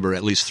remember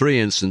at least 3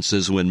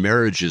 instances when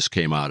marriages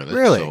came out of it.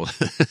 Really?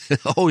 So,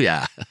 oh,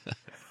 yeah.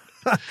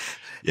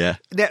 Yeah.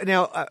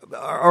 Now,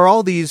 are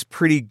all these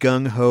pretty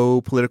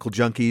gung-ho political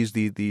junkies,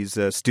 these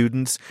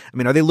students? I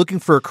mean, are they looking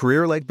for a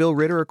career like Bill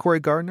Ritter or Cory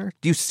Gardner?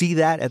 Do you see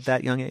that at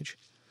that young age?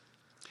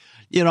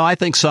 I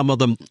think some of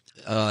them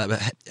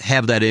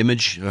have that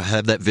image,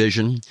 have that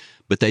vision,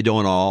 but they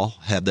don't all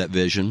have that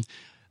vision.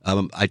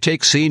 I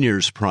take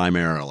seniors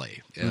primarily.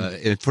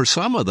 And for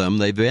some of them,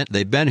 they've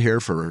been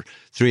here for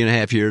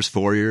 3.5 years,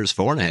 4 years,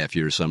 4.5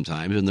 years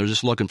sometimes, and they're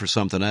just looking for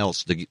something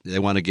else. They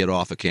want to get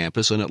off of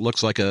campus, and it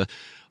looks like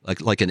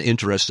an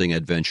interesting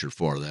adventure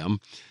for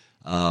them.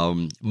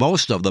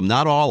 Most of them,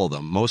 not all of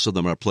them, most of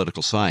them are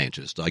political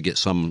scientists.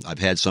 I've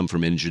had some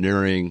from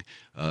engineering,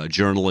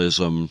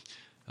 journalism,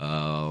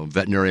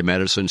 veterinary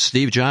medicine.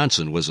 Steve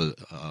Johnson was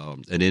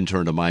an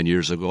intern of mine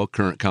years ago,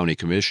 current county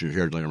commissioner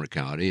here in Limerick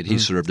County, and he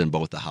served in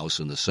both the House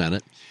and the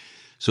Senate.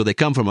 So they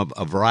come from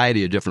a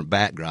variety of different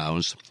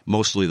backgrounds,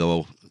 mostly,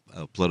 though,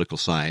 political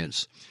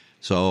science.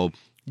 So,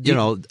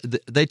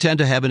 they tend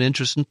to have an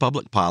interest in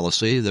public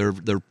policy.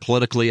 They're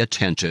politically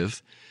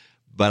attentive,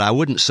 but I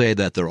wouldn't say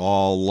that they're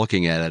all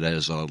looking at it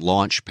as a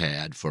launch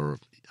pad for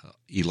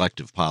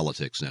elective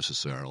politics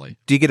necessarily.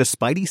 Do you get a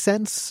spidey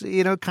sense,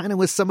 kind of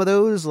with some of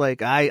those?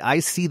 Like, I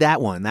see that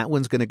one. That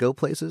one's going to go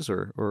places,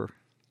 or?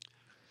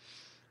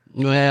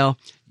 Well,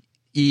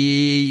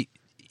 you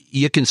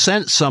can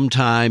sense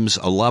sometimes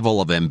a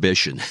level of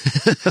ambition,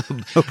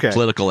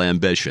 political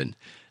ambition.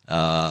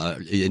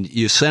 And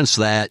you sense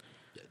that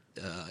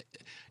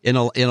in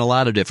a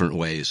lot of different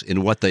ways,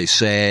 in what they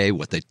say,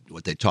 what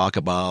they talk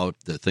about,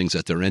 the things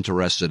that they're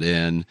interested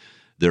in,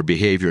 their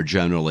behavior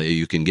generally.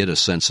 You can get a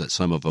sense that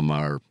some of them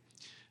are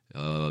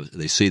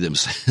they see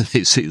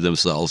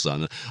themselves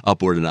on an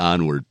upward and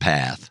onward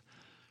path.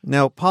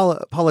 Now,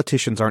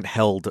 politicians aren't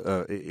held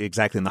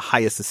exactly in the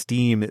highest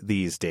esteem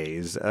these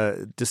days.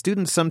 Do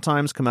students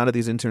sometimes come out of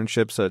these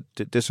internships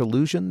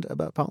disillusioned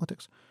about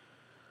politics?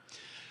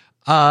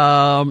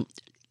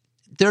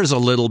 There's a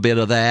little bit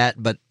of that,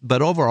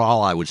 but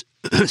overall, I would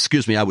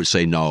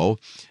say no.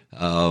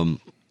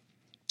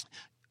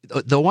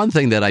 The one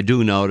thing that I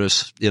do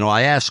notice,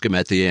 I ask him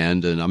at the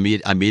end, and I'm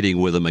meeting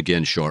with him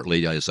again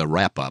shortly as a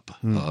wrap-up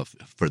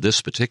for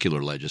this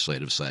particular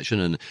legislative session.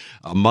 And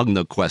among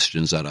the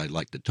questions that I'd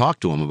like to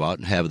talk to him about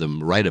and have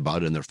them write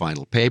about in their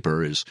final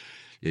paper is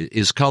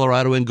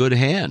Colorado in good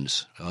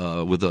hands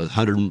with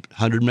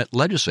 100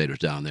 legislators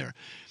down there?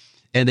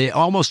 And they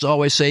almost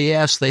always say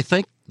yes, they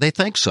think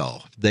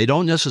so. They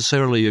don't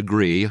necessarily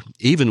agree,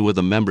 even with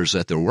the members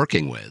that they're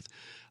working with.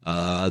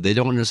 They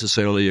don't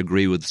necessarily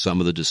agree with some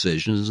of the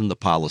decisions and the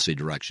policy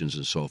directions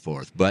and so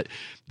forth. But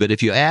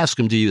if you ask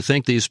them, do you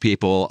think these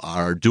people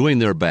are doing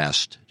their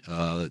best,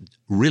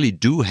 really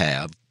do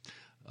have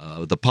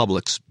the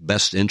public's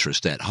best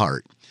interest at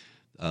heart?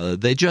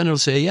 They generally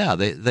say, yeah,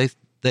 they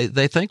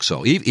think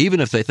so. Even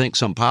if they think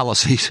some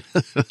policies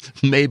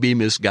may be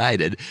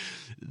misguided,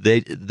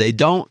 they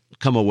don't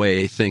come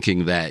away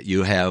thinking that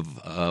you have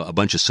a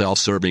bunch of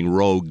self-serving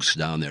rogues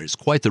down there. It's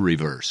quite the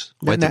reverse.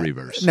 The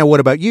reverse. Now, what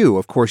about you?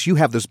 Of course, you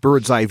have this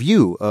bird's eye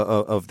view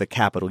of the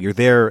Capitol. You're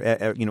there,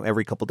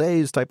 every couple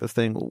days, type of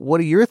thing. What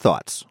are your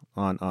thoughts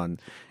on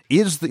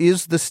is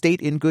the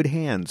state in good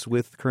hands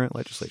with current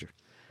legislature?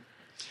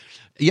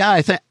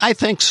 Yeah, I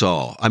think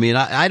so. I mean,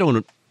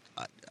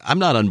 I'm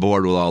not on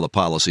board with all the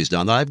policies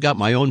down there. I've got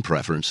my own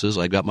preferences.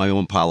 I've got my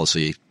own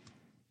policy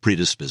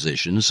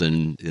predispositions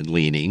and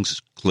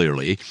leanings,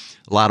 clearly.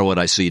 A lot of what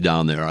I see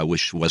down there I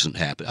wish wasn't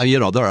happening.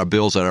 There are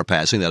bills that are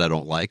passing that I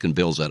don't like and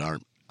bills that are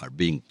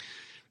being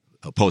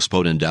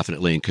postponed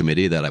indefinitely in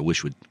committee that I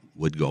wish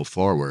would go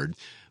forward.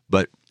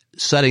 But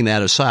setting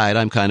that aside,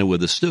 I'm kind of with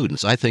the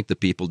students. I think the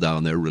people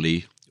down there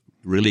really,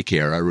 really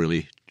care, are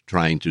really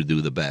trying to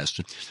do the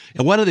best.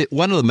 And one of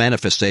the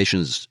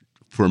manifestations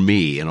for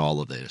me in all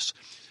of this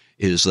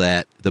is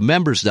that the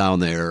members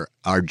down there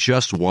are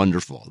just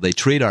wonderful. They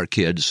treat our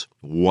kids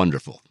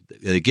wonderful.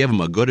 They give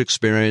them a good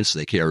experience.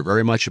 They care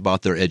very much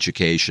about their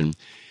education.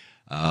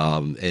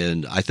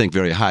 And I think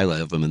very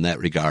highly of them in that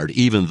regard,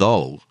 even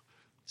though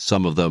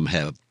some of them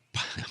have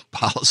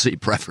policy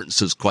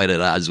preferences quite at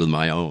odds with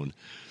my own.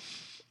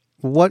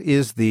 What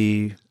is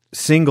the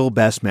single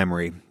best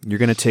memory you're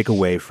going to take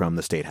away from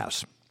the State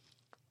House?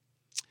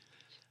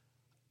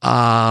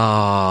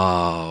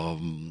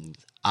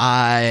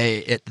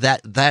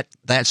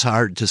 That's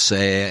hard to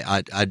say.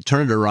 I'd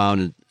turn it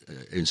around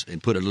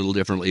and put it a little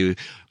differently.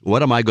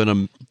 What am I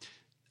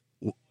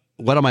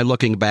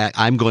looking back?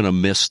 I'm going to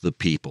miss the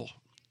people.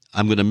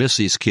 I'm going to miss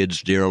these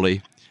kids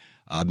dearly.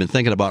 I've been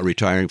thinking about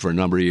retiring for a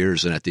number of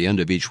years, and at the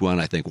end of each one,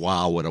 I think,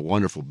 wow, what a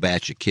wonderful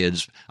batch of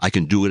kids. I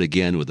can do it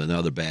again with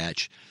another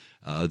batch.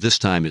 This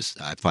time,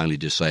 I finally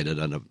decided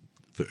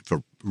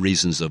for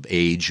reasons of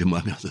age,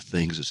 among other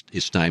things,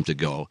 it's time to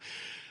go.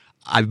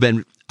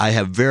 I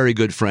have very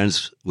good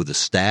friends with the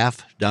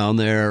staff down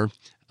there,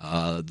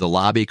 the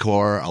Lobby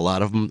Corps. A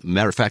lot of them,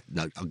 matter of fact,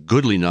 a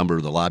goodly number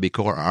of the Lobby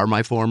Corps are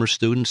my former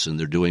students, and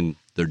they're doing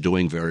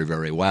very,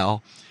 very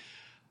well.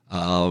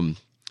 The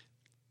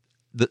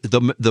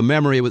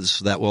memory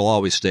that will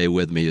always stay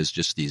with me is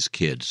just these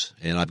kids,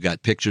 and I've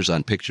got pictures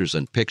on pictures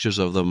and pictures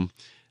of them.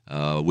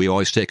 We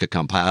always take a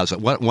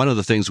composite. One of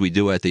the things we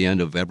do at the end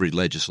of every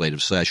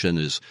legislative session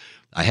is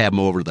I have them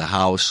over to the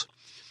House.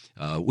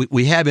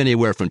 We have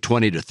anywhere from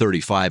 20 to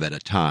 35 at a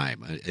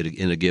time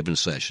in a given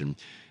session,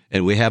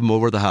 and we have them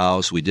over to the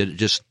House. We did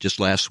it just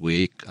last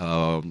week.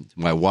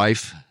 My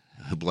wife,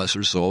 bless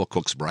her soul,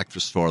 cooks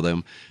breakfast for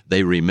them.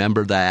 They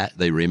remember that.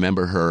 They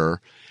remember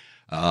her.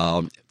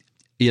 I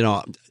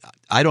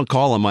don't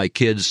call them my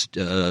kids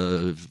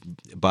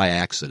by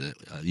accident.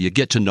 You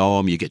get to know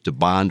them. You get to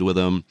bond with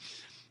them.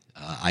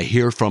 I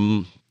hear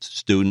from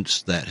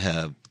students that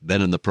have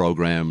been in the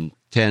program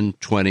 10,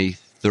 20,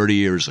 30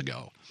 years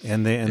ago.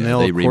 And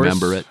they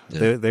remember it.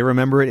 They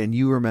remember it, and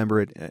you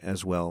remember it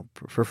as well.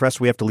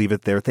 Professor, we have to leave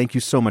it there. Thank you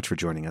so much for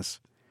joining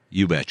us.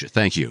 You betcha.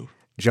 Thank you.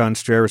 John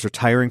Strayer is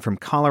retiring from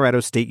Colorado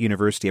State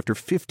University after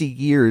 50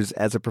 years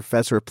as a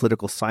professor of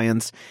political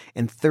science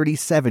and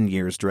 37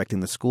 years directing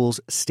the school's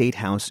State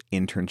House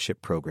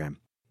internship program.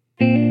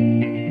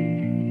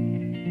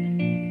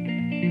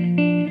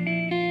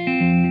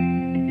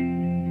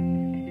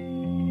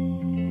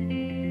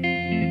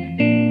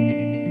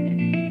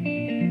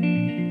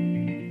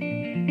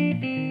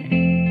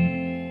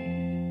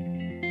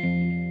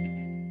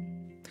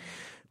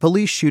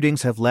 Police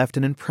shootings have left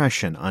an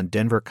impression on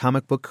Denver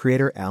comic book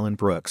creator Alan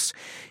Brooks.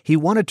 He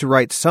wanted to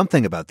write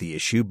something about the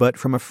issue, but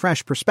from a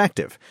fresh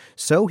perspective,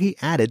 so he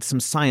added some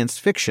science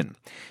fiction.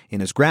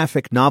 In his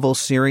graphic novel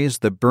series,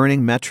 The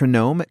Burning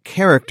Metronome,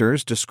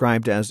 characters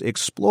described as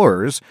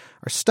explorers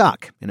are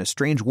stuck in a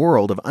strange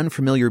world of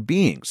unfamiliar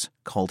beings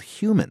called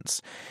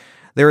humans.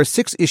 There are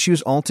 6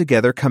 issues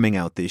altogether coming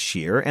out this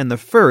year, and the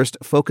first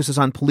focuses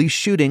on police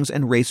shootings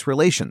and race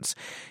relations.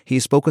 He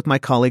spoke with my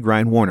colleague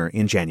Ryan Warner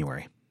in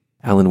January.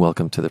 Alan,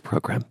 welcome to the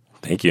program.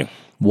 Thank you.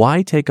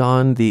 Why take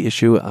on the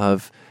issue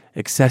of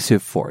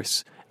excessive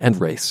force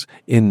and race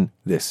in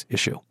this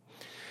issue?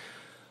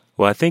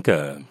 Well, I think,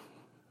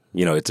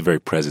 it's a very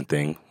present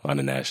thing on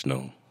the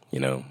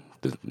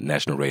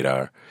national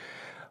radar.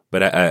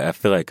 But I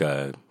feel like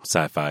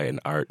sci-fi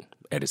and art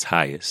at its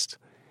highest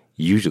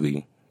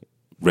usually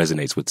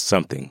resonates with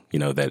something,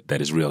 that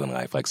is real in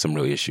life, like some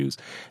real issues.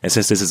 And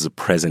since this is a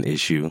present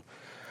issue,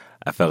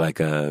 I felt like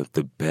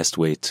the best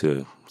way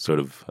to sort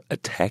of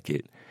attack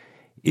it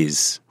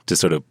is to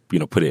sort of,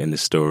 put it in the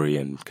story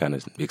and kind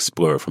of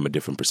explore it from a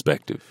different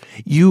perspective.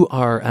 You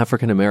are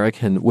African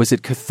American. Was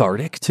it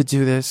cathartic to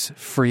do this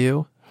for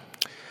you?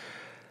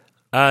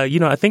 I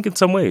think in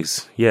some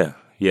ways, yeah.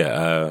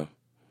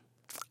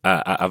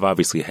 I've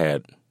obviously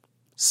had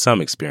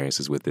some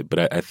experiences with it,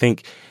 but I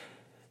think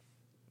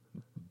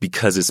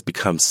because it's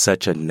become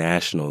such a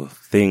national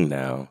thing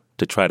now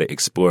to try to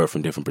explore it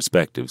from different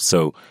perspectives.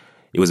 So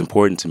it was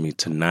important to me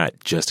to not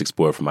just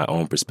explore it from my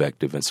own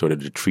perspective and sort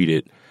of to treat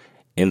it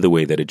in the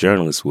way that a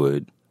journalist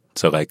would.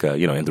 So like,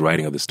 in the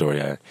writing of the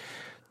story, I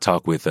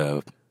talk with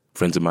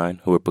friends of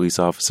mine who are police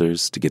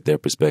officers to get their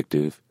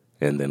perspective.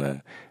 And then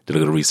I did a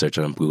little research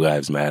on Blue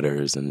Lives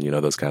Matters and,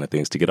 those kind of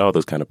things to get all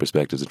those kind of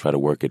perspectives and try to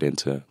work it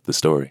into the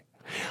story.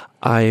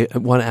 I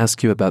want to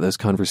ask you about those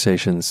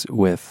conversations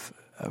with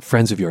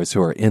friends of yours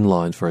who are in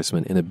law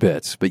enforcement in a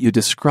bit, but you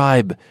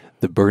describe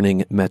The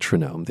Burning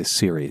Metronome, this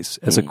series,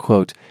 as a,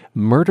 quote,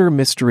 murder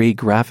mystery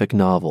graphic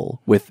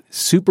novel with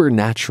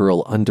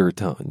supernatural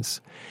undertones.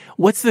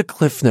 What's the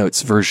Cliff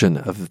Notes version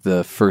of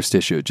the first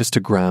issue, just to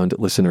ground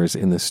listeners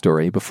in this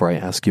story before I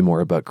ask you more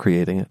about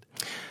creating it?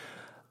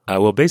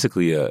 Well,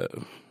 basically,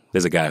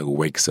 there's a guy who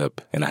wakes up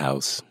in a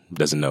house,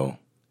 doesn't know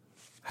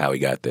how he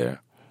got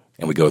there,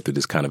 and we go through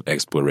this kind of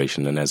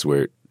exploration, and as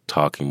we're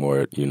talking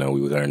more, we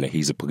learn that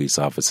he's a police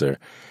officer,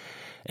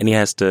 and he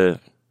has to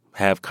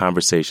have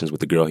conversations with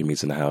the girl he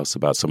meets in the house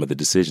about some of the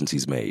decisions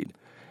he's made.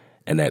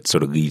 And that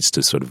sort of leads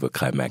to sort of a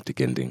climactic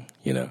ending,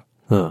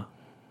 Huh.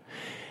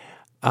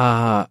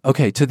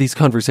 Okay, to these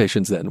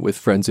conversations then with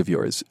friends of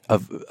yours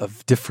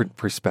of different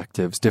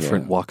perspectives,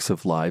 different walks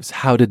of lives,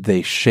 how did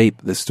they shape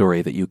the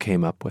story that you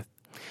came up with?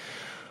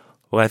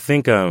 Well, I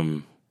think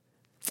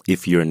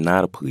if you're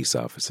not a police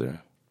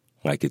officer,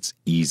 like it's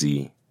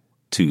easy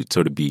to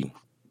sort of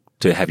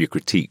to have your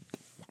critique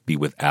be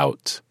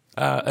without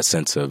a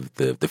sense of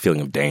the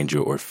feeling of danger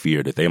or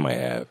fear that they might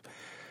have.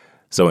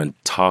 So in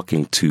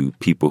talking to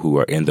people who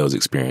are in those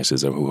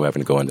experiences or who are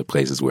having to go into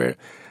places where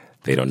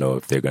they don't know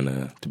if they're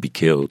going to be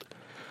killed,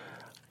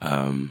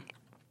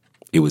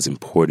 it was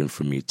important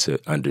for me to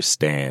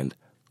understand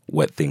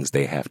what things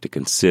they have to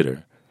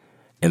consider.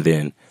 And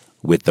then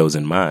with those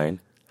in mind,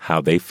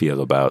 how they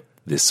feel about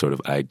this sort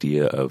of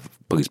idea of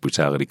police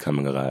brutality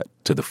coming a lot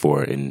to the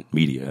fore in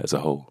media as a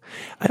whole.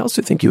 I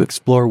also think you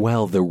explore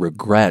well the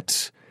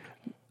regret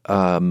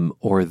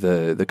or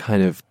the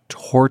kind of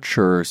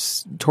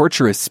torturous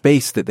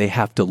space that they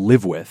have to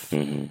live with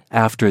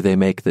after they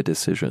make the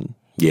decision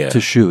to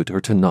shoot or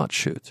to not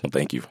shoot. Well,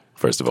 thank you,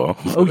 first of all.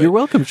 Oh, you're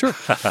welcome, sure.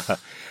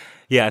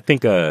 Yeah, I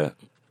think,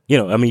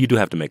 you do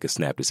have to make a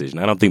snap decision.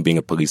 I don't think being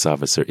a police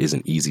officer is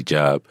an easy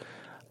job.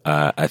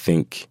 I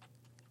think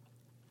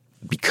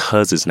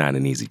because it's not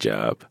an easy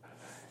job,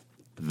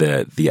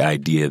 the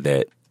idea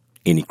that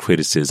any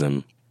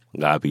criticism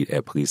lobbied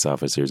at police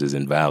officers is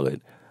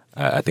invalid,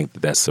 I think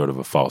that's sort of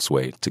a false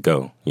way to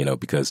go,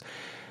 because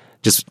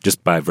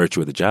just by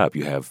virtue of the job,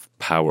 you have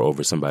power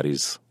over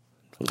somebody's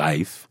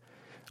life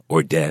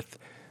or death.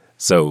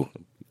 So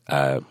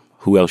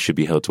who else should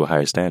be held to a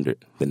higher standard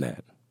than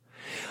that?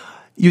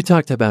 You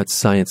talked about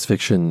science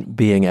fiction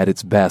being at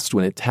its best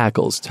when it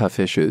tackles tough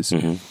issues.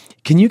 Mm-hmm.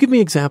 Can you give me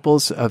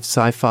examples of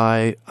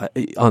sci-fi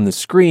on the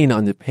screen,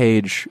 on the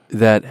page,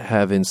 that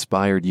have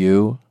inspired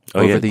you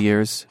over the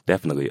years?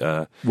 Definitely.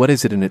 What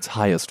is it in its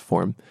highest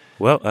form?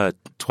 Well,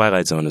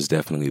 Twilight Zone is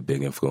definitely a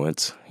big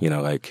influence.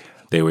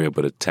 They were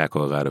able to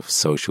tackle a lot of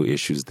social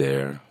issues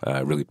there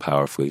really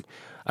powerfully.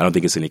 I don't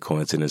think it's any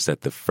coincidence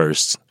that the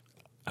first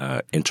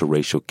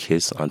interracial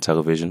kiss on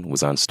television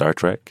was on Star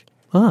Trek.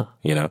 Huh.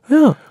 Yeah.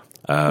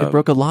 It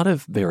broke a lot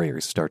of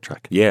barriers, Star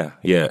Trek. Yeah.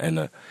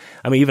 And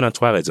even on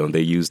Twilight Zone,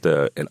 they used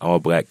an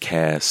all-black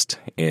cast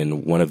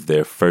in one of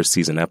their first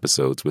season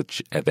episodes,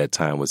 which at that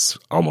time was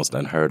almost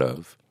unheard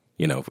of,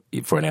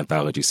 for an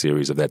anthology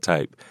series of that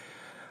type.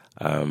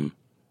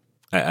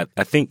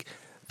 I think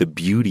the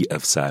beauty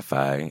of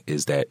sci-fi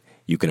is that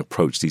you can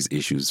approach these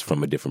issues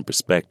from a different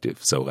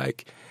perspective. So,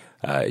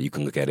 you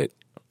can look at it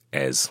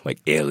as like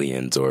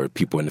aliens or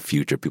people in the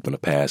future, people in the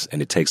past,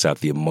 and it takes out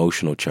the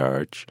emotional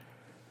charge,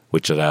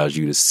 which allows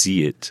you to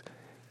see it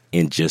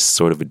in just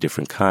sort of a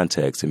different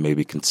context and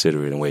maybe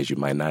consider it in ways you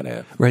might not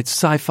have. Right.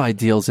 Sci-fi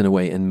deals in a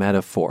way in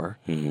metaphor.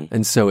 Mm-hmm.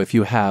 And so if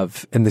you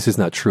have, and this is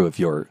not true of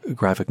your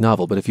graphic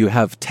novel, but if you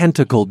have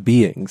tentacled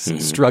beings mm-hmm.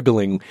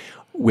 struggling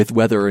with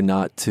whether or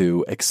not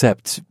to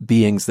accept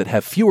beings that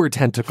have fewer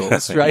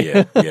tentacles,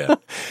 right?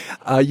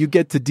 Yeah. You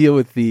get to deal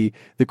with the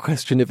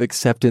question of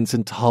acceptance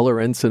and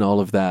tolerance and all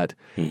of that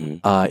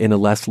mm-hmm. In a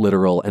less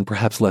literal and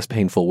perhaps less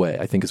painful way,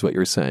 I think is what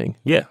you're saying.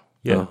 Yeah.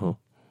 Uh-huh.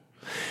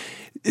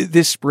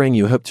 This spring,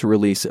 you hope to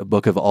release a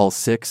book of all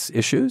 6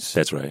 issues.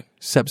 That's right.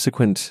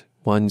 Subsequent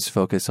ones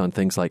focus on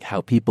things like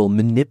how people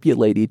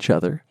manipulate each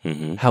other,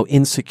 mm-hmm. how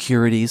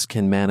insecurities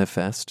can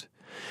manifest.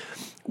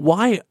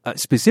 Why,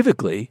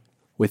 specifically,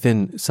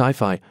 within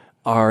sci-fi,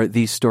 are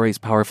these stories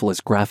powerful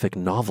as graphic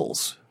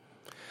novels?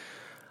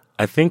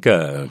 I think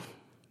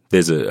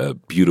there's a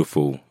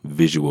beautiful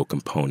visual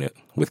component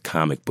with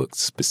comic books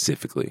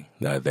specifically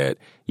that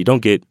you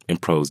don't get in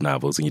prose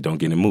novels and you don't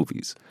get in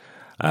movies.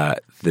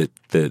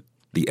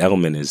 The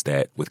element is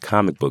that with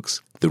comic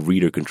books, the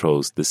reader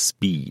controls the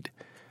speed.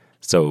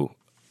 So,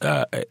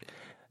 what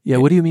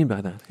do you mean by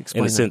that?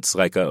 Explain in a sense,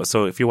 like,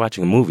 so if you're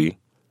watching a movie,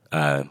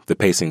 the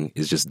pacing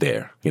is just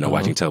there. You know, uh-huh.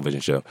 watching a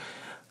television show.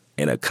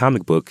 In a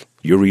comic book,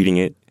 you're reading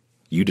it.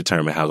 You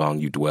determine how long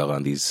you dwell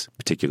on these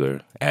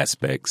particular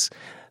aspects.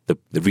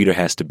 The reader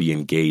has to be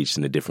engaged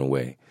in a different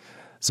way.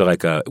 So,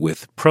 like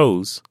with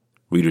prose,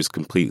 readers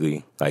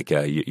completely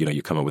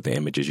you come up with the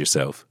images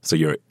yourself. So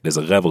there's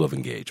a level of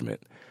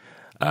engagement.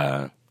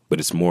 But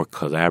it's more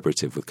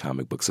collaborative with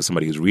comic books. So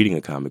somebody who's reading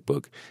a comic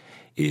book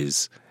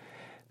is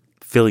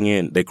filling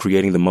in, they're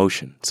creating the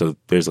motion. So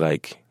there's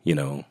a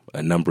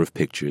number of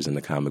pictures in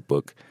the comic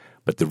book,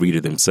 but the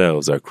reader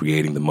themselves are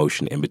creating the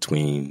motion in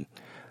between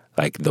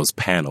like those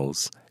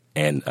panels.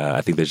 And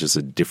I think there's just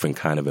a different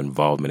kind of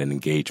involvement and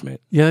engagement.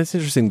 Yeah, that's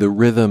interesting. The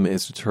rhythm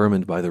is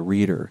determined by the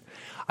reader.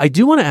 I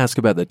do want to ask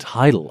about the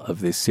title of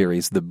this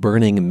series, The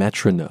Burning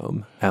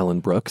Metronome. Alan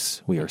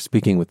Brooks, we are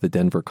speaking with the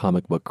Denver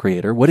comic book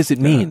creator. What does it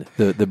mean,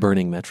 the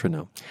Burning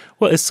Metronome?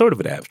 Well, it's sort of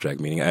an abstract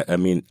meaning.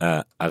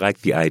 I like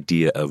the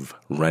idea of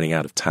running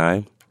out of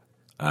time.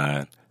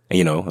 A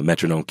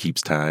metronome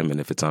keeps time,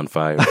 and if it's on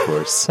fire, of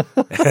course,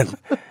 and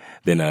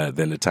then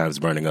the time's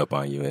burning up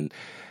on you. And,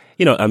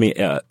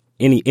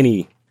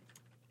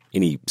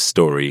 any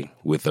story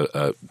with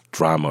a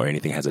drama or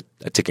anything has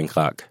a ticking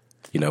clock.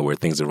 Where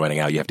things are running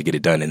out, you have to get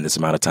it done in this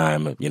amount of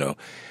time,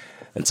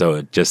 And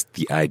so just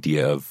the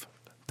idea of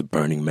the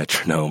burning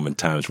metronome and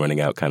time's running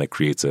out kind of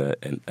creates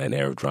an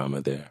air of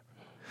drama there.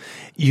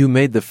 You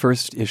made the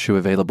first issue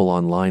available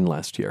online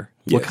last year.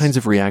 Yes. What kinds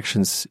of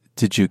reactions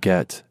did you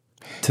get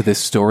to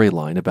this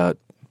storyline about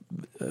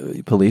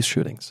police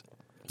shootings?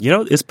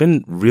 It's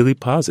been really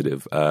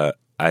positive.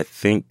 I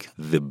think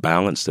the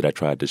balance that I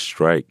tried to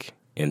strike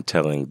in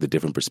telling the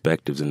different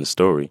perspectives in the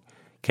story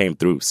came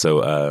through.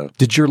 So,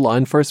 did your law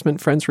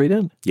enforcement friends read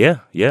in? Yeah,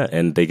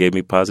 and they gave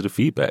me positive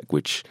feedback,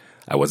 which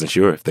I wasn't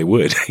sure if they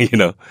would.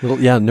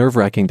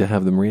 Nerve-wracking to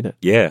have them read it.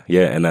 Yeah,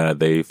 and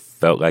they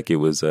felt like it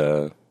was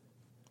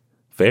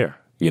fair,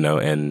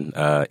 and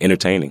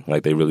entertaining.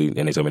 Like they told me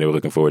they were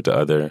looking forward to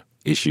other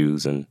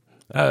issues and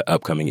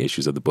upcoming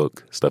issues of the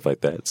book, stuff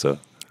like that. So,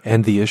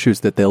 and the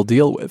issues that they'll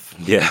deal with.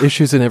 Yeah,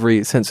 issues in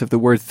every sense of the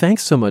word.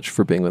 Thanks so much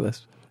for being with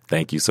us.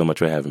 Thank you so much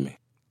for having me.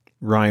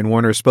 Ryan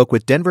Warner spoke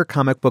with Denver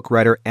comic book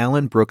writer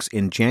Alan Brooks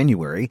in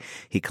January.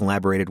 He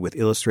collaborated with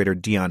illustrator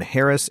Dion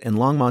Harris and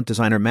Longmont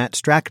designer Matt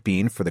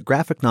Strackbean for the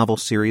graphic novel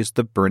series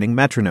The Burning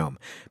Metronome,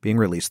 being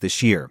released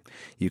this year.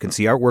 You can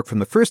see artwork from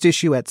the first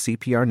issue at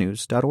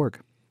cprnews.org.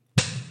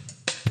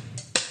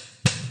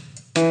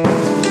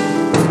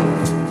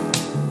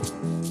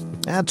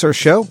 That's our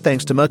show.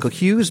 Thanks to Michael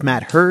Hughes,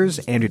 Matt Hers,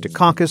 Andrew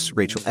Dukakis,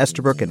 Rachel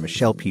Estabrook, and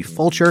Michelle P.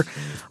 Fulcher.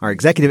 Our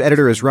executive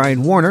editor is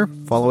Ryan Warner.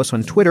 Follow us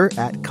on Twitter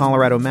at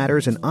Colorado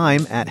Matters, and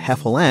I'm at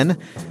HeffelN.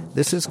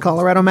 This is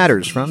Colorado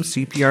Matters from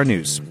CPR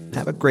News.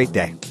 Have a great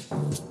day.